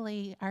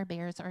 Thankfully, our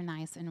bears are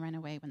nice and run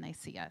away when they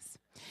see us.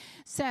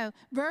 So,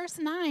 verse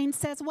 9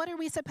 says, what are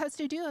we supposed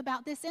to do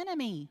about this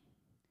enemy?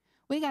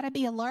 We got to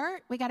be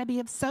alert. We got to be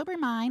of sober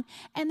mind.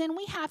 And then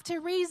we have to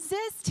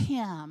resist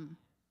him,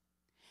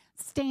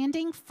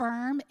 standing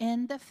firm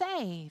in the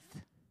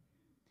faith.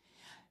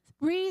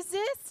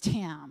 Resist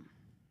him.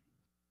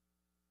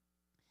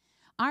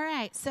 All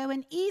right, so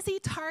an easy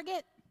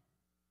target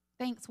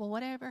thinks, well,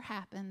 whatever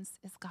happens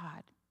is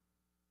God.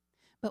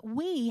 But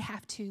we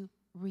have to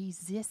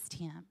resist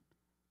him.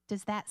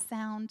 Does that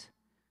sound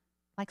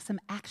Like some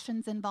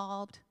actions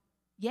involved?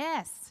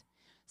 Yes.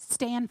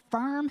 Stand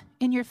firm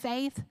in your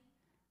faith?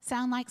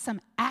 Sound like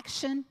some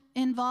action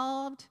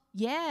involved?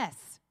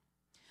 Yes.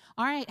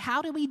 All right,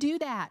 how do we do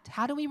that?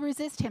 How do we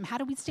resist him? How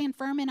do we stand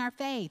firm in our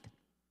faith?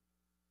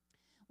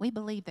 We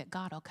believe that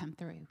God will come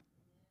through.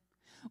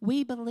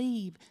 We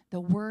believe the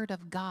word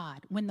of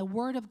God. When the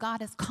word of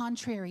God is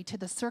contrary to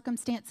the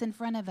circumstance in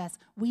front of us,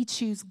 we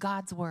choose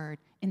God's word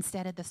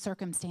instead of the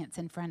circumstance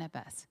in front of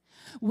us.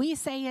 We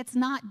say it's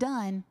not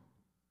done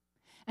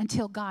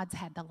until God's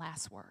had the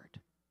last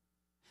word.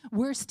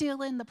 We're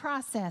still in the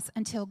process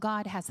until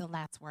God has the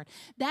last word.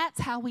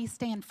 That's how we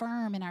stand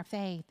firm in our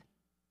faith,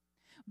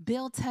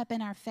 built up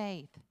in our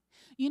faith.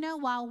 You know,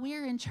 while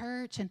we're in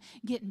church and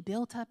getting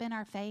built up in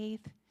our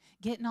faith,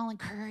 getting all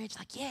encouraged,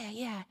 like,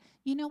 yeah.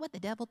 You know what the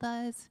devil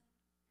does?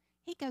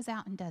 He goes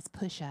out and does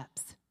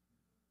push-ups.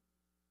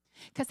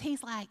 Because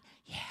he's like,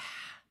 yeah,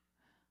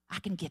 I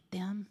can get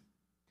them.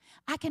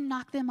 I can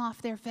knock them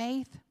off their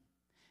faith.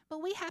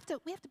 But we have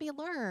to be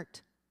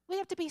alert. We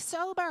have to be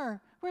sober.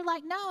 We're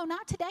like, no,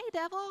 not today,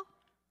 devil.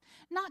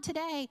 Not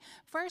today.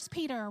 1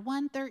 Peter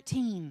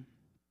 1:13.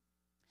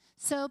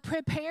 So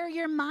prepare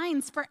your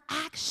minds for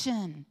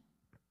action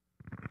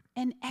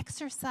and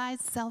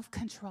exercise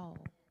self-control.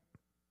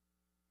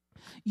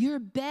 Your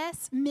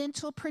best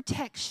mental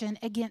protection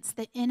against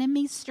the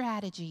enemy's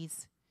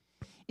strategies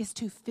is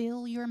to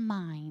fill your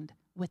mind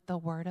with the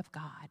Word of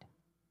God.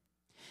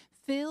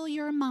 Fill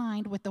your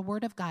mind with the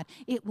Word of God.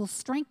 It will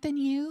strengthen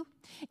you.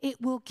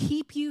 It will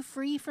keep you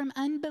free from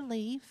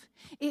unbelief.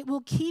 It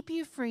will keep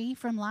you free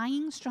from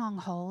lying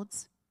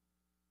strongholds.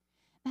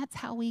 That's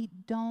how we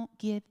don't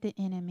give the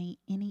enemy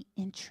any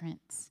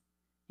entrance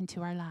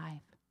into our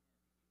life,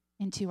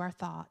 into our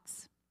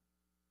thoughts.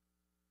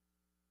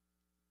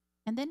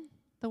 And then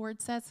the word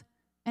says,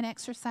 and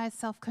exercise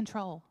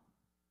self-control.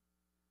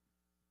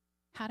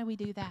 How do we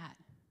do that?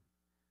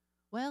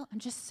 Well, I'm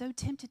just so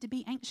tempted to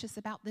be anxious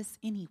about this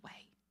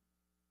anyway.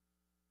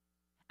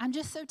 I'm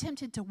just so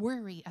tempted to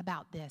worry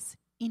about this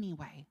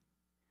anyway.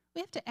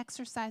 We have to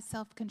exercise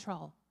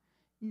self-control.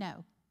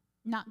 No,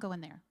 not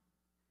going there.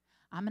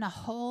 I'm going to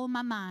hold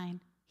my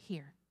mind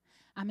here.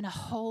 I'm going to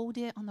hold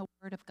it on the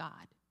Word of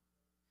God.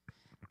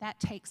 That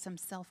takes some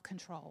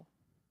self-control.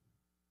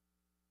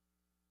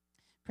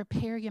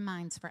 Prepare your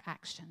minds for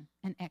action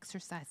and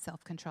exercise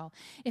self-control.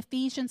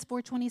 Ephesians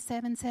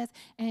 4:27 says,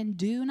 and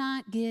do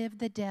not give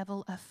the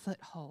devil a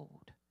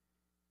foothold.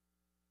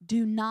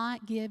 Do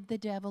not give the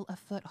devil a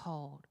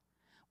foothold.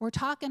 We're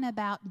talking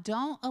about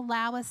don't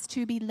allow us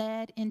to be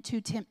led into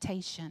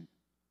temptation.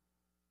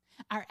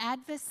 Our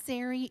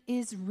adversary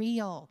is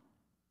real.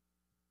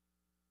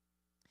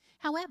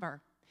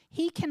 However,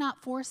 he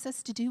cannot force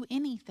us to do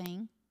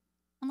anything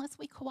unless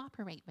we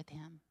cooperate with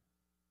him.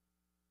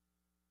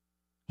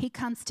 He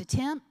comes to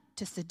tempt,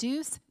 to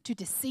seduce, to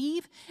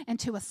deceive, and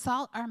to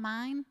assault our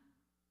mind.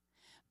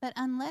 But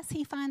unless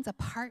he finds a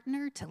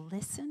partner to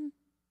listen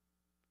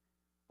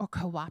or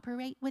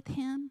cooperate with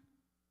him,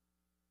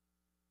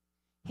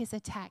 his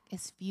attack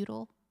is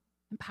futile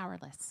and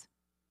powerless.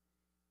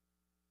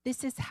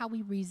 This is how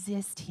we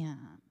resist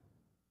him.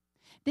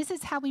 This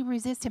is how we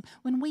resist him.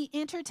 When we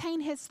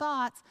entertain his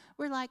thoughts,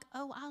 we're like,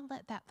 oh, I'll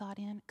let that thought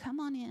in. Come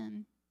on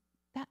in.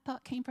 That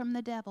thought came from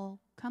the devil.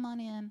 Come on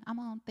in. I'm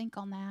going to think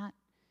on that.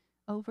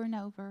 Over and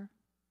over,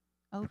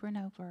 over and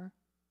over.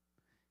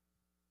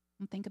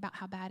 And think about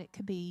how bad it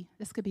could be.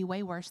 This could be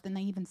way worse than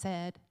they even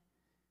said.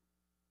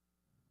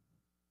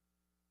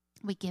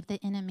 We give the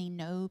enemy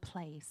no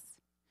place.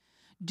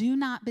 Do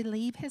not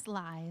believe his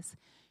lies.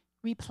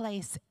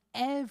 Replace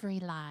every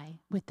lie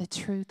with the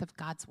truth of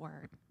God's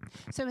word.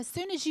 So as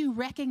soon as you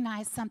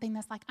recognize something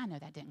that's like, I know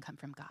that didn't come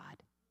from God,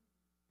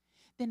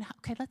 then,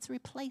 okay, let's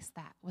replace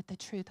that with the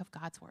truth of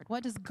God's word.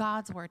 What does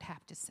God's word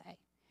have to say?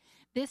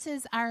 This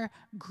is our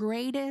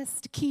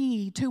greatest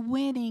key to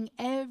winning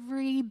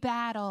every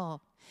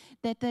battle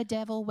that the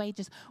devil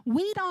wages.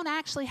 We don't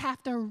actually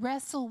have to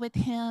wrestle with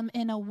him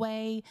in a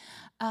way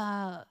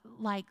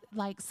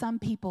like some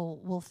people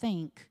will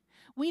think.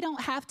 We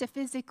don't have to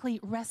physically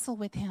wrestle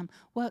with him.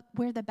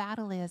 Where the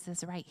battle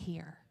is right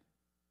here.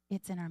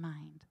 It's in our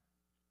mind.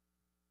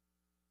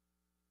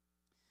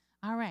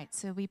 All right,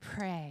 so we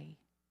pray.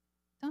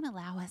 Don't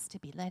allow us to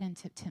be led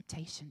into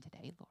temptation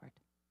today, Lord.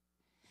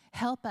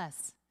 Help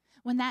us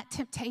when that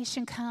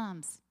temptation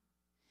comes.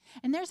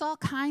 And there's all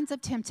kinds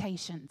of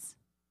temptations.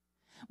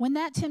 When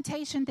that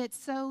temptation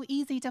that's so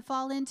easy to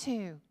fall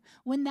into,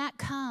 when that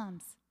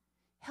comes,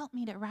 help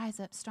me to rise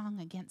up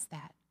strong against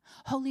that.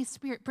 Holy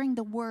Spirit, bring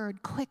the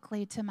word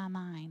quickly to my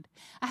mind.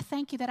 I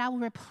thank you that I will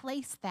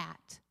replace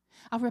that.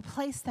 I'll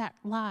replace that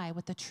lie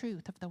with the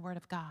truth of the word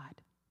of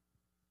God.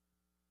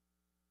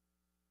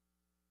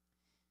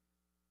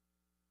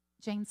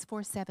 James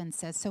 4:7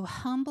 says, so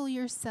humble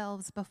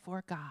yourselves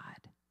before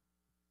God.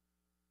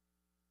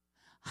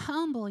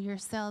 Humble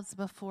yourselves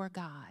before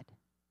God.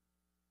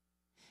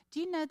 Do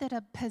you know that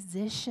a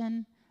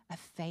position of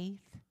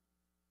faith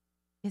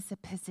is a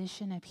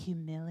position of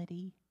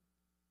humility?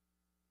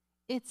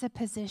 It's a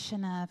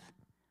position of,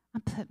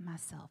 I'm putting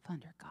myself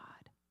under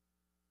God.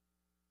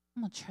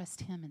 I'm going to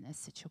trust him in this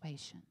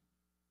situation.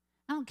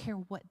 I don't care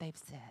what they've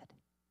said.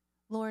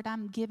 Lord,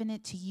 I'm giving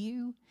it to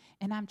you,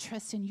 and I'm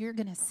trusting you're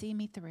going to see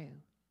me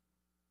through.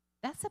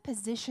 That's a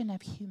position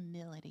of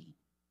humility,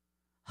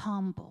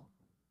 humble,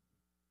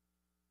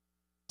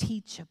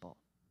 teachable.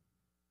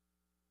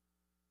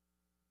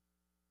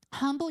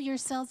 Humble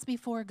yourselves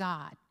before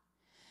God.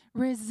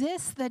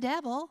 Resist the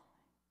devil,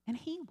 and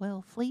he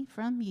will flee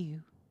from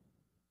you.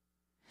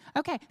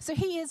 Okay, so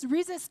he is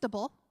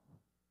resistible.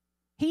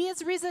 He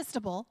is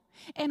resistible.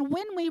 And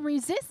when we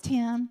resist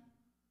him,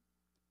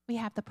 we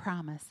have the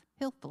promise.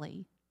 He'll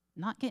flee.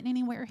 Not getting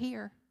anywhere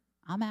here.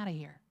 I'm out of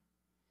here.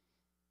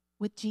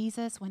 With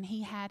Jesus, when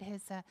he had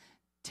his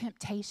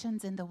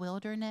temptations in the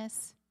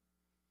wilderness,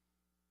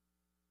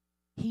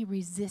 he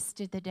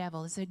resisted the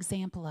devil. It's an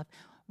example of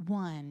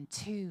 1,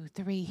 2,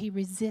 3. He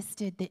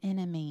resisted the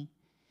enemy.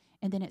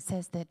 And then it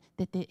says that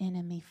the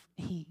enemy,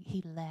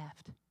 he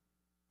left. It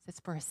says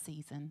for a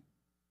season.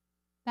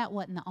 That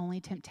wasn't the only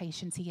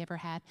temptations he ever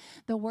had.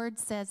 The word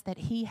says that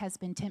he has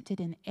been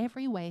tempted in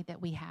every way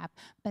that we have,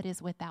 but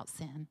is without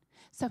sin.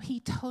 So he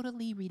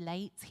totally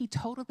relates. He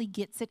totally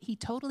gets it. He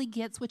totally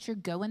gets what you're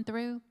going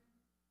through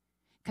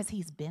because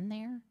he's been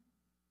there.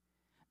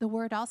 The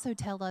word also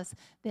tells us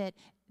that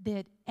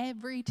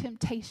every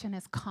temptation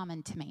is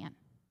common to man.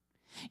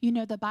 You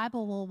know, the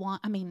devil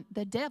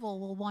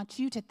will want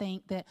you to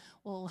think that,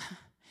 well,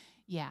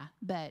 yeah,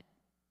 but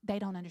they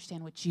don't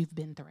understand what you've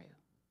been through.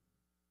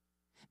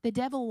 The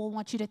devil will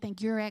want you to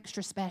think you're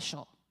extra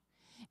special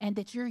and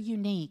that you're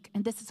unique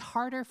and this is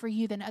harder for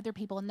you than other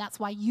people and that's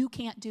why you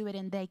can't do it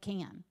and they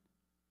can.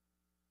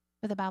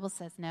 But the Bible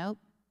says, nope,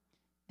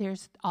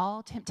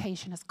 all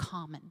temptation is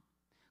common.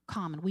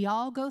 We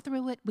all go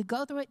through it. We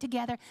go through it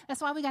together. That's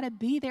why we got to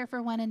be there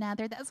for one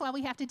another. That's why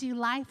we have to do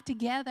life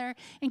together,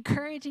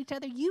 encourage each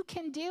other. You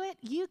can do it.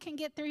 You can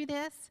get through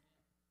this.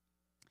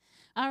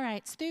 All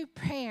right, so through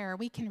prayer,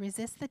 we can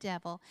resist the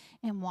devil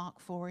and walk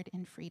forward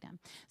in freedom.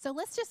 So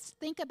let's just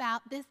think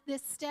about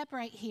this step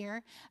right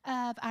here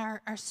of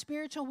our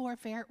spiritual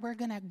warfare. We're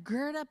going to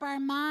gird up our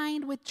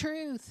mind with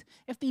truth.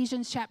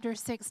 Ephesians chapter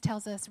 6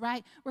 tells us,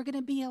 right? We're going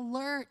to be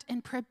alert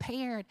and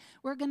prepared.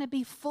 We're going to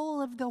be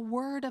full of the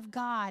Word of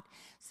God.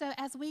 So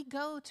as we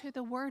go to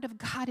the Word of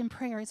God in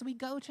prayer, as we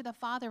go to the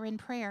Father in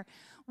prayer,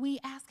 we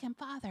ask him,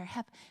 Father,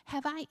 have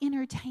I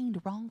entertained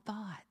wrong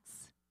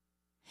thoughts?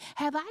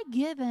 Have I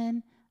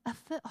given a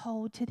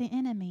foothold to the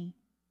enemy?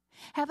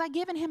 Have I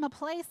given him a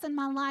place in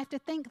my life to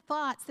think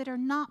thoughts that are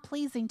not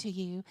pleasing to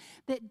you,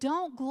 that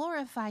don't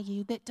glorify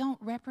you, that don't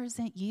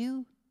represent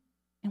you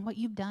and what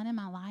you've done in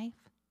my life?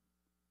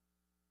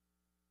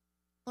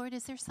 Lord,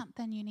 is there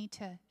something you need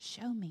to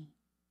show me?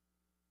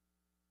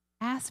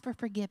 Ask for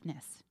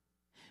forgiveness.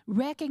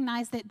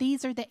 Recognize that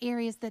these are the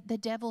areas that the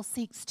devil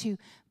seeks to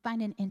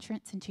find an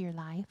entrance into your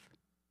life.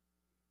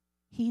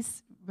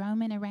 He's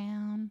roaming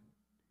around,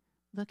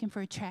 looking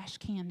for a trash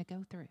can to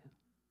go through.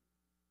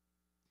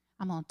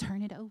 I'm going to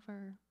turn it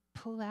over,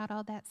 pull out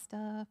all that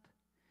stuff,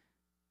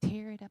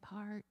 tear it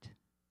apart,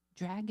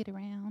 drag it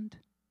around.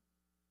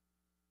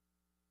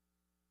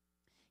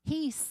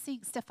 He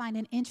seeks to find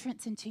an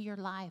entrance into your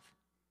life,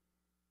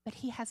 but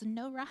he has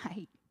no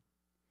right.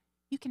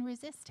 You can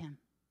resist him.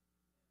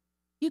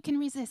 You can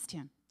resist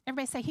him.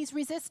 Everybody say, he's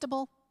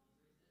resistible.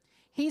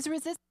 He's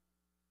resistible.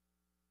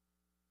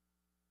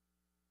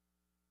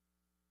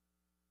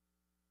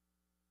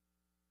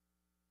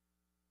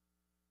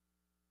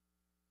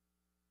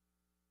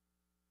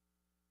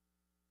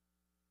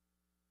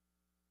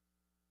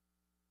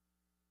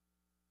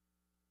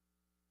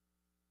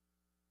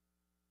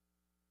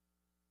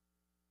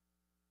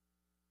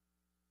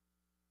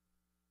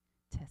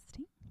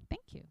 Testing.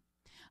 Thank you.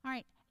 All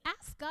right.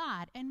 Ask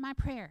God in my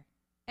prayer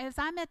as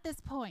I'm at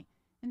this point,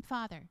 and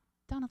Father,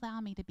 don't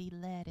allow me to be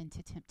led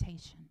into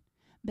temptation,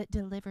 but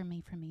deliver me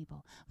from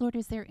evil. Lord,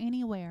 is there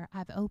anywhere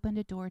I've opened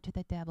a door to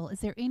the devil? Is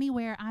there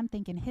anywhere I'm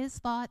thinking his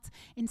thoughts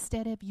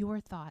instead of your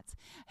thoughts?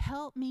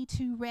 Help me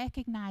to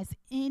recognize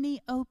any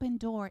open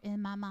door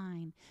in my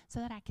mind so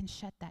that I can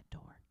shut that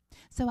door.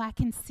 So I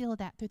can seal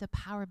that through the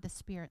power of the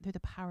Spirit, through the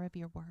power of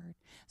your word.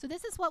 So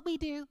this is what we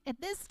do at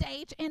this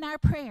stage in our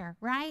prayer,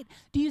 right?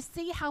 Do you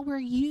see how we're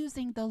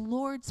using the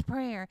Lord's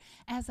Prayer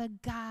as a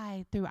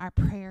guide through our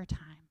prayer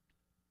time?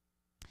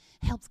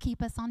 Helps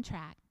keep us on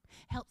track.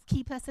 Helps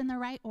keep us in the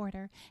right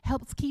order.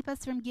 Helps keep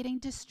us from getting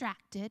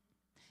distracted.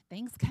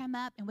 Things come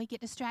up and we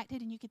get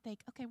distracted and you can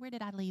think, okay, where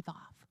did I leave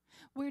off?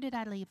 Where did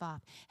I leave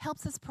off?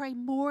 Helps us pray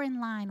more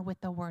in line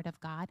with the Word of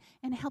God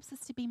and it helps us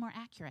to be more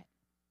accurate.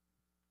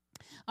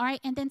 All right,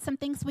 and then some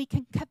things we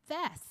can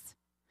confess.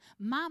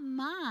 My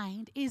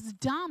mind is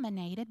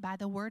dominated by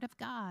the Word of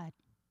God.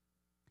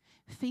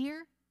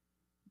 Fear,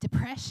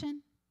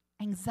 depression,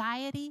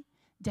 anxiety,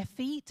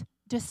 defeat,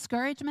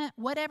 discouragement,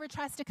 whatever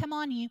tries to come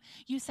on you,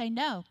 you say,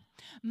 no,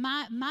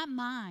 my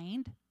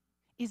mind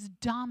is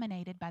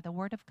dominated by the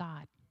Word of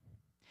God.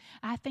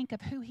 I think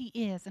of who He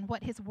is and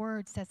what His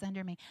Word says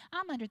under me.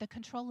 I'm under the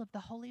control of the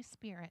Holy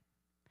Spirit.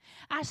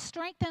 I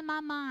strengthen my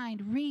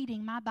mind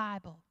reading my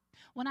Bible.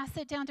 When I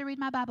sit down to read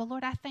my Bible,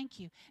 Lord, I thank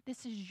you.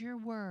 This is your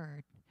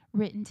word.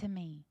 written to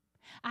me.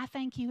 I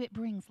thank you it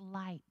brings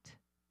light.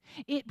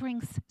 It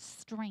brings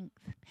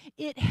strength.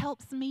 It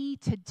helps me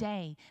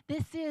today.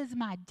 This is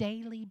my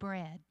daily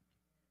bread.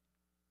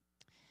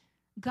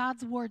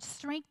 God's word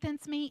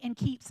strengthens me and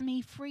keeps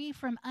me free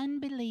from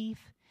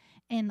unbelief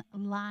and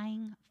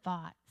lying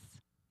thoughts.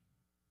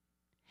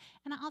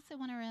 And I also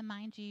want to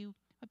remind you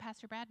what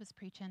Pastor Brad was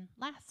preaching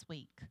last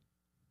week.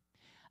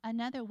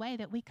 Another way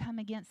that we come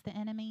against the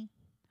enemy,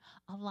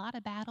 a lot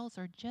of battles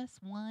are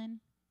just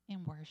won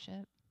in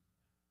worship.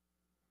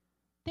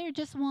 They're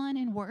just won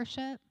in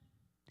worship.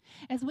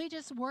 As we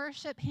just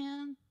worship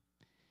him,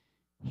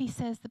 he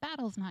says, the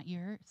battle's not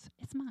yours,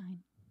 it's mine.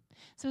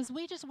 So as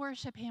we just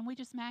worship him, we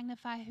just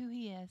magnify who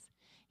he is.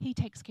 He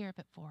takes care of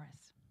it for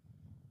us.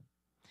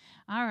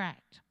 All right.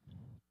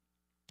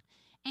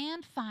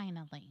 And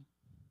finally,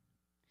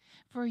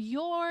 for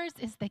yours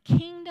is the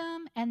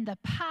kingdom and the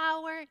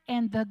power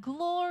and the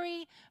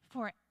glory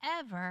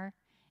forever.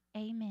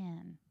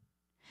 Amen.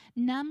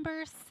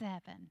 Number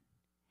 7,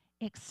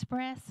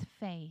 express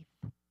faith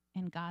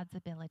in God's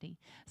ability.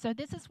 So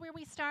this is where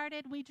we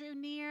started. We drew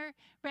near,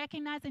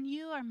 recognizing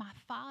you are my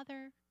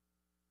Father.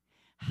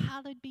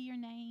 Hallowed be your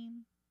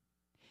name.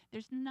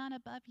 There's none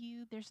above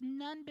you. There's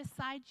none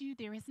beside you.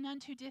 There is none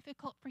too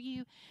difficult for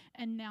you.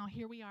 And now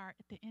here we are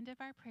at the end of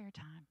our prayer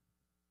time.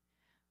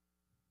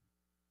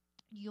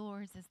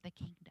 Yours is the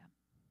kingdom.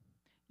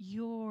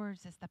 Yours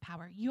is the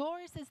power.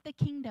 Yours is the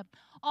kingdom.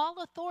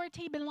 All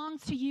authority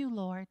belongs to you,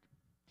 Lord.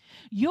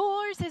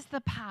 Yours is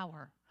the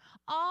power.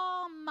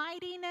 All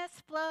mightiness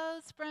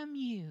flows from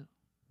you.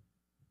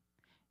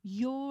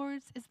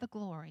 Yours is the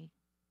glory.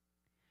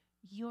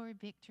 Your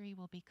victory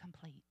will be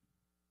complete.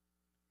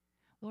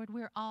 Lord,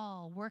 we're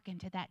all working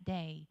to that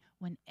day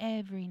when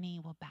every knee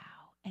will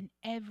bow and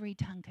every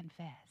tongue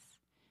confess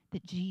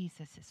that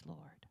Jesus is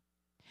Lord.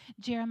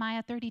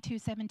 Jeremiah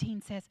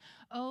 32:17 says,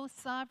 O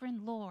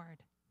sovereign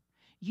Lord,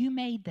 you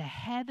made the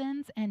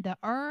heavens and the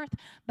earth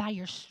by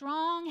your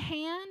strong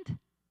hand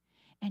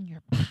and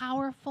your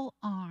powerful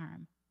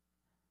arm.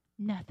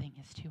 Nothing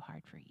is too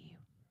hard for you.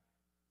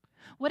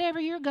 Whatever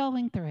you're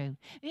going through,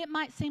 it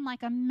might seem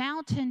like a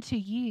mountain to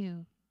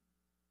you.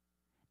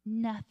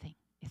 Nothing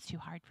is too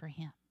hard for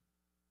him.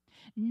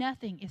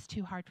 Nothing is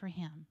too hard for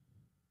him.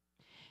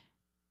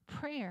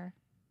 Prayer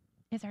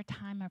is our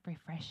time of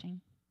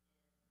refreshing.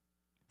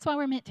 That's why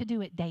we're meant to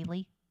do it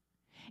daily.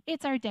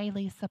 It's our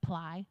daily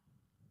supply.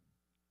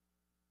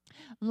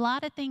 A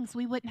lot of things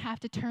we wouldn't have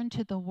to turn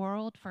to the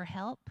world for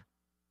help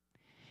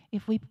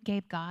if we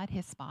gave God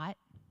his spot,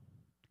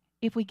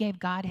 if we gave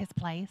God his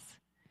place.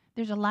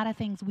 There's a lot of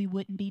things we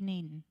wouldn't be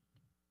needing.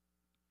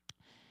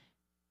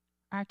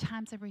 Our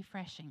times of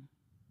refreshing.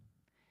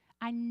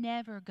 I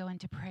never go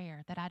into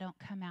prayer that I don't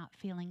come out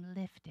feeling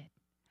lifted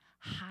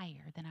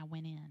higher than I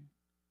went in.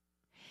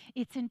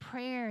 It's in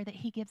prayer that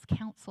he gives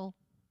counsel.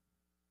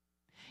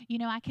 You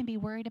know, I can be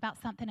worried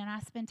about something and I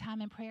spend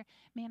time in prayer.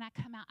 Man, I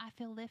come out, I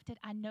feel lifted.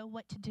 I know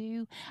what to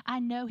do. I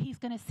know he's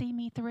going to see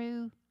me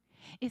through.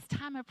 It's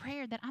time of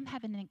prayer that I'm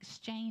having an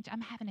exchange.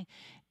 I'm having a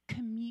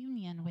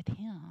communion with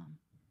him.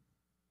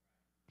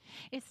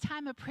 It's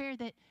time of prayer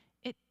that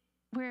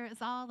where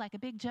it's all like a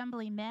big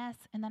jumbly mess,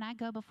 and then I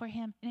go before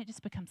him and it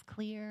just becomes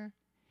clear,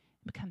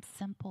 it becomes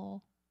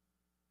simple.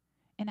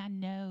 And I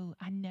know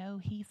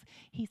he's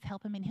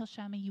helping me, and he'll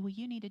show me, well,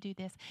 you need to do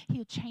this.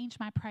 He'll change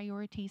my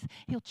priorities.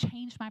 He'll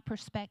change my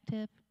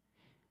perspective.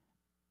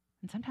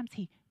 And sometimes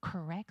he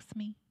corrects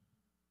me.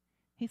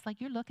 He's like,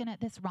 you're looking at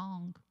this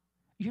wrong.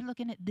 You're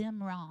looking at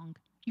them wrong.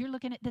 You're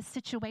looking at this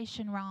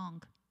situation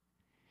wrong.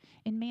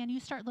 And man, you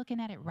start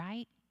looking at it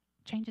right,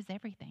 changes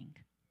everything.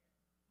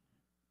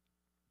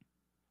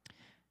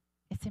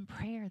 It's in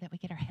prayer that we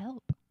get our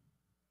help.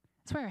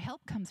 It's where our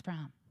help comes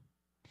from.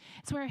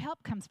 It's where our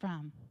help comes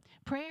from.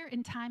 Prayer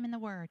and time in the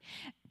Word.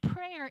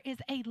 Prayer is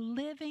a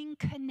living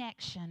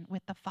connection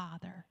with the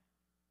Father.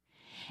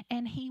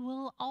 And he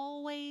will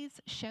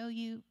always show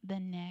you the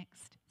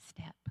next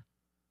step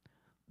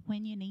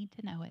when you need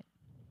to know it.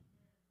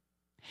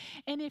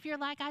 And if you're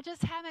like, I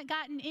just haven't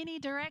gotten any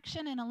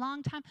direction in a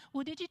long time,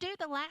 well, did you do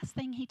the last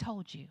thing he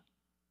told you?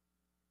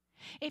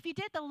 If you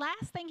did the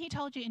last thing he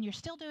told you and you're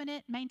still doing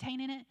it,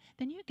 maintaining it,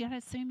 then you got to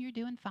assume you're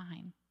doing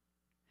fine.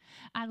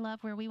 I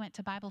love where we went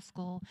to Bible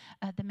school.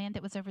 The man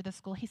that was over the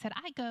school, he said,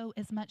 I go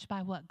as much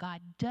by what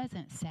God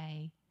doesn't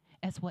say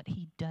as what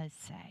he does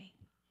say.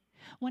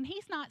 When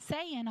he's not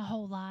saying a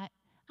whole lot,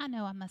 I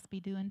know I must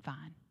be doing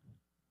fine.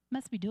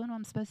 Must be doing what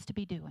I'm supposed to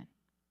be doing.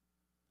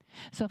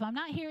 So if I'm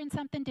not hearing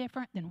something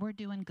different, then we're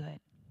doing good.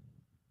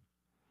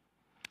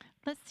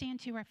 Let's stand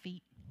to our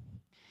feet.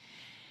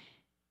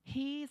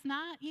 He's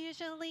not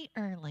usually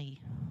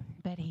early,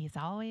 but he's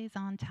always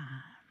on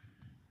time.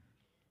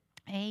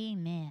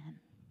 Amen.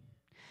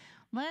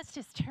 Let's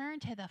just turn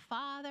to the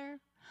Father.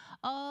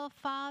 Oh,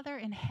 Father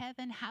in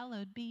heaven,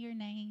 hallowed be your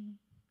name.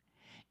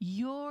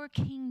 Your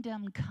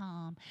kingdom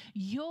come.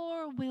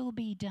 Your will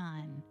be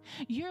done.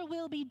 Your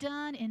will be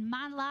done in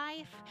my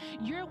life.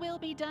 Your will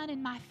be done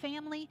in my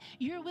family.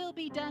 Your will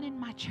be done in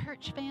my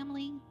church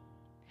family.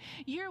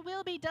 Your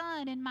will be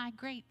done in my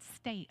great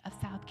state of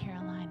South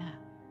Carolina.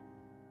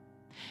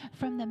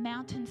 From the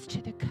mountains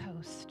to the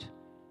coast.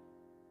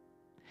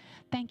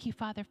 Thank you,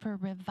 Father, for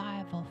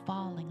revival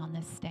falling on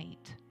this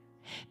state.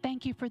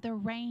 Thank you for the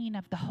rain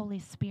of the Holy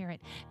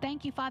Spirit.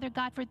 Thank you, Father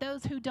God, for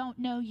those who don't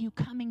know you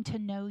coming to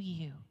know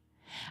you.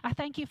 I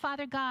thank you,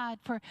 Father God,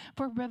 for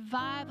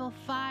revival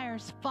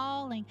fires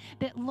falling,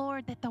 that,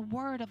 Lord, that the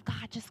word of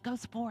God just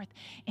goes forth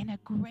in a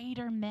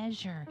greater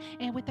measure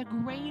and with a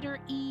greater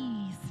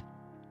ease.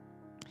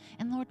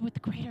 And, Lord,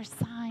 with greater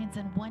signs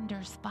and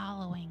wonders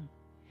following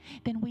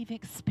than we've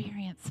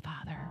experienced,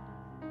 Father.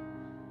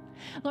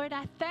 Lord,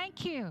 I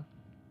thank you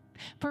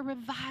for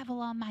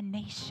revival on my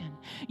nation.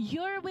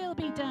 Your will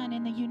be done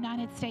in the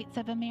United States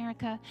of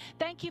America.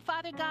 Thank you,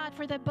 Father God,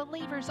 for the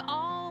believers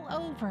all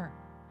over,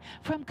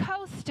 from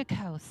coast to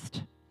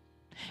coast,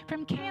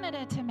 from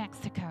Canada to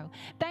Mexico.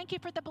 Thank you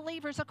for the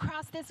believers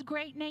across this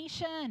great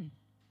nation.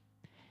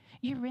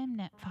 Your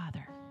remnant,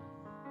 Father.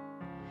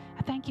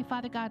 I thank you,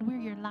 Father God, we're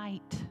your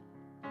light.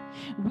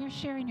 We're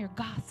sharing your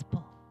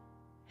gospel.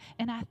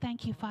 And I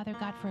thank you, Father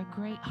God, for a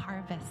great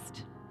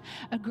harvest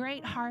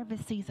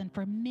season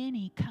for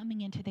many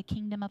coming into the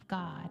kingdom of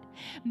God,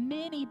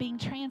 many being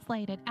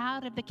translated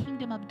out of the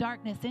kingdom of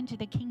darkness into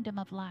the kingdom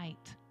of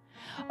light.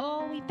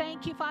 Oh, we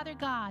thank you, Father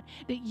God,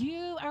 that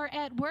you are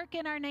at work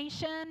in our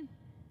nation,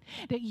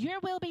 that your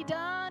will be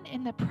done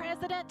in the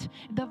president,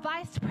 the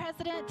vice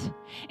president,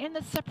 in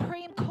the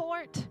Supreme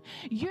Court.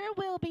 Your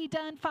will be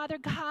done, Father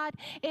God,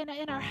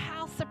 in our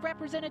House of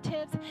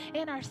Representatives,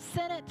 in our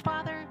Senate,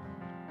 Father.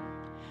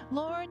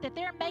 Lord, that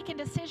they're making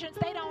decisions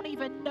they don't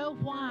even know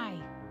why.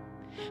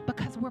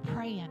 Because we're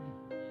praying.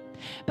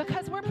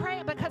 Because we're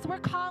praying. Because we're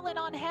calling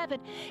on heaven.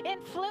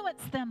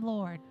 Influence them,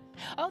 Lord.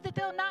 Oh, that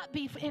they'll not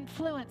be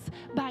influenced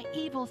by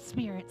evil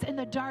spirits in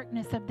the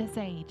darkness of this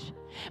age.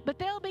 But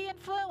they'll be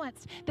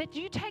influenced that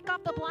you take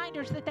off the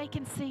blinders that they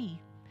can see.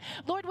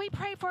 Lord, we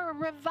pray for a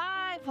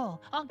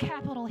revival on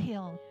Capitol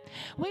Hill.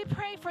 We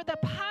pray for the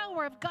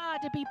power of God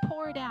to be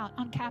poured out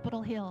on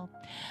Capitol Hill.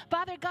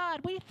 Father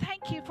God, we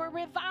thank you for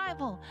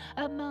revival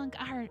among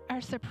our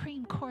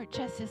Supreme Court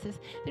justices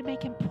that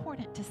make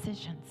important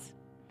decisions,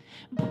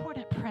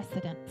 important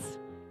precedents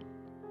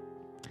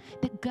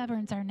that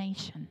governs our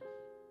nation.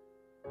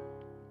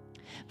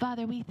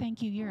 Father, we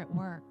thank you you're at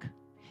work,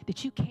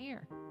 that you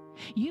care.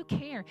 You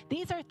care.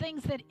 These are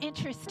things that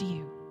interest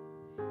you.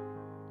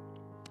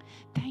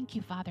 Thank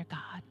you, Father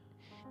God,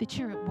 that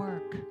you're at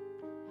work,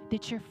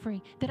 that you're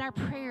free, that our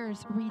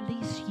prayers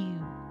release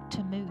you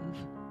to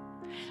move.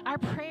 Our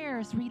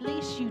prayers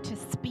release you to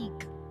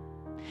speak.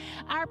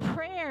 Our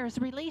prayers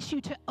release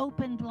you to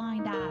open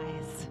blind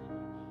eyes.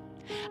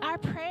 Our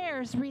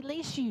prayers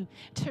release you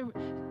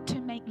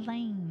to make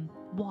lame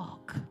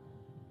walk,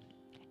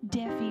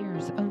 deaf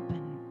ears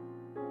open.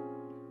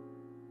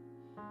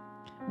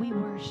 We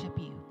worship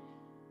you.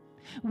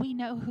 We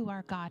know who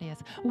our God is.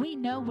 We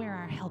know where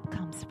our help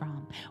comes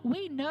from.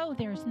 We know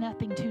there's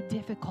nothing too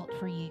difficult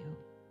for you.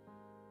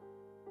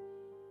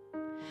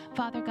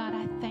 Father God,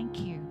 I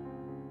thank you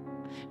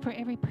for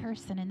every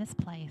person in this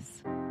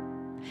place.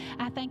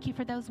 I thank you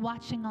for those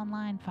watching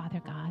online,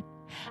 Father God.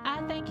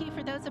 I thank you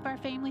for those of our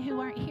family who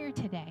aren't here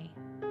today.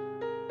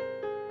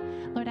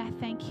 Lord, I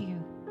thank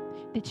you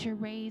that you're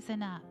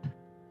raising up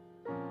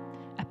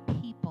a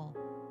people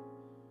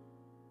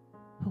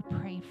who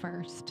pray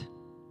first.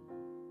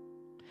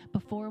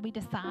 Before we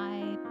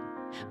decide,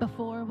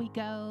 before we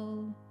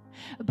go,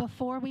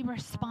 before we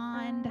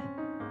respond,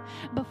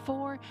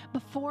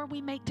 before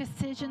we make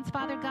decisions,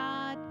 Father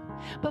God,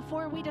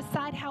 before we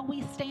decide how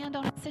we stand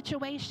on a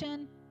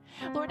situation,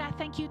 Lord, I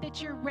thank you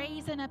that you're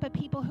raising up a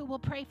people who will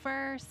pray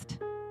first,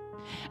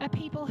 a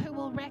people who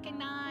will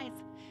recognize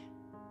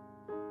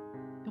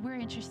that we're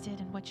interested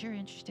in what you're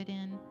interested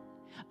in.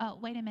 Oh,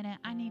 wait a minute,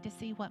 I need to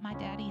see what my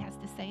daddy has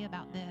to say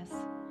about this.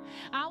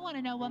 I want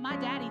to know what my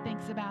daddy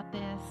thinks about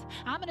this.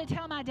 I'm going to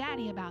tell my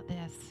daddy about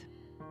this.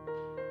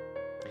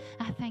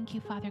 I thank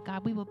you, Father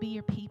God, we will be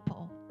your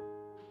people.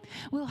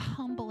 We'll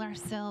humble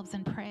ourselves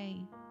and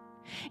pray.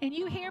 And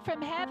you hear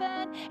from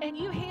heaven and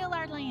you heal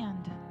our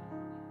land.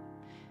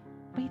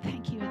 We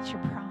thank you, it's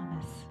your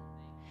promise.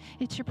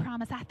 It's your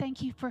promise. I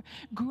thank you for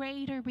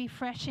greater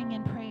refreshing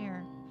in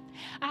prayer.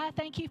 I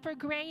thank you for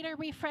greater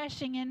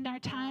refreshing in our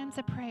times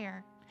of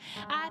prayer.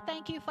 I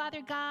thank you,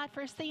 Father God,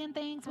 for seeing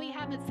things we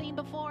haven't seen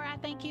before. I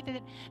thank you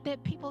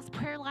that people's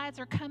prayer lives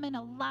are coming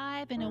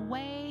alive in a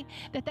way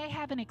that they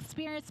haven't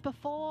experienced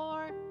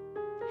before.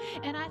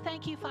 And I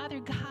thank you, Father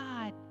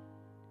God,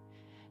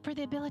 for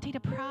the ability to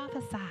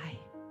prophesy,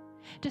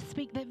 to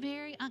speak the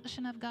very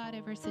unction of God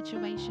over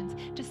situations,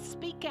 to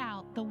speak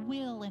out the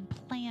will and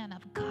plan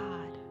of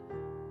God,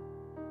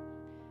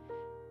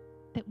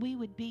 that we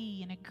would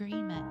be in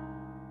agreement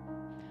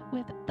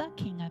with the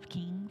King of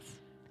Kings,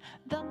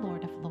 the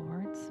Lord of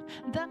Lords,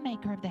 the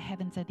maker of the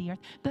heavens and the earth,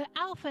 the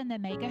Alpha and the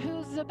Omega,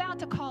 who's about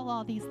to call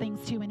all these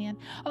things to an end.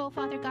 Oh,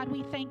 Father God,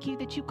 we thank you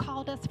that you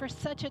called us for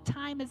such a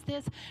time as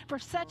this, for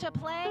such a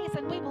place,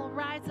 and we will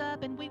rise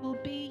up and we will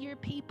be your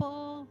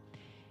people.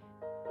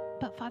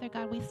 But Father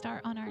God, we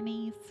start on our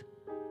knees.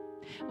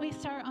 We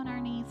start on our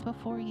knees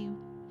before you.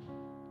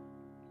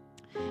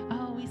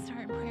 Oh, we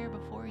start in prayer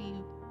before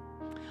you.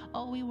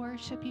 Oh, we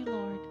worship you,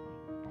 Lord.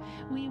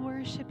 We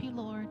worship you,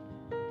 Lord.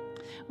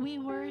 We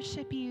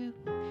worship you.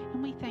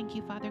 And we thank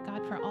you, Father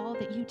God, for all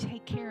that you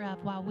take care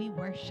of while we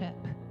worship.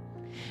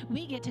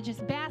 We get to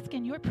just bask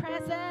in your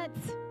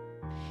presence.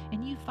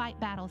 And you fight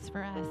battles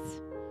for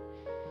us.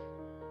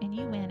 And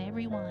you win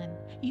every one.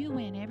 You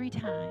win every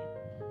time.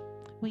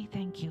 We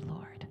thank you,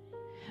 Lord.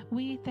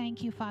 We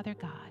thank you, Father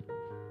God.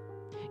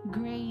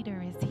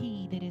 Greater is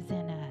he that is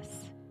in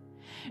us.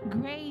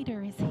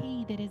 Greater is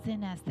he that is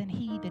in us than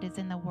he that is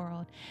in the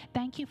world.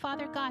 Thank you,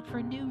 Father God,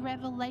 for new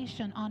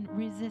revelation on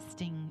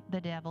resisting the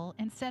devil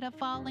instead of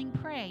falling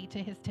prey to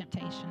his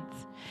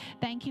temptations.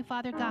 Thank you,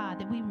 Father God,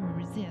 that we will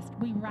resist.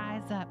 We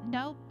rise up.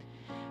 Nope,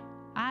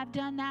 I've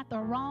done that the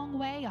wrong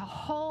way a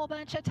whole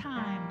bunch of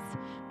times,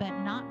 but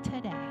not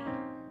today.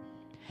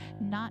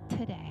 Not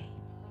today.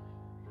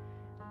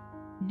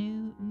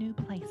 New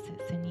places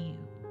in you.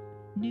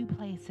 New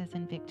places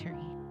in victory.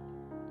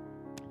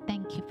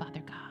 Thank you,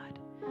 Father God.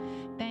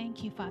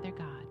 Thank you, Father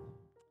God.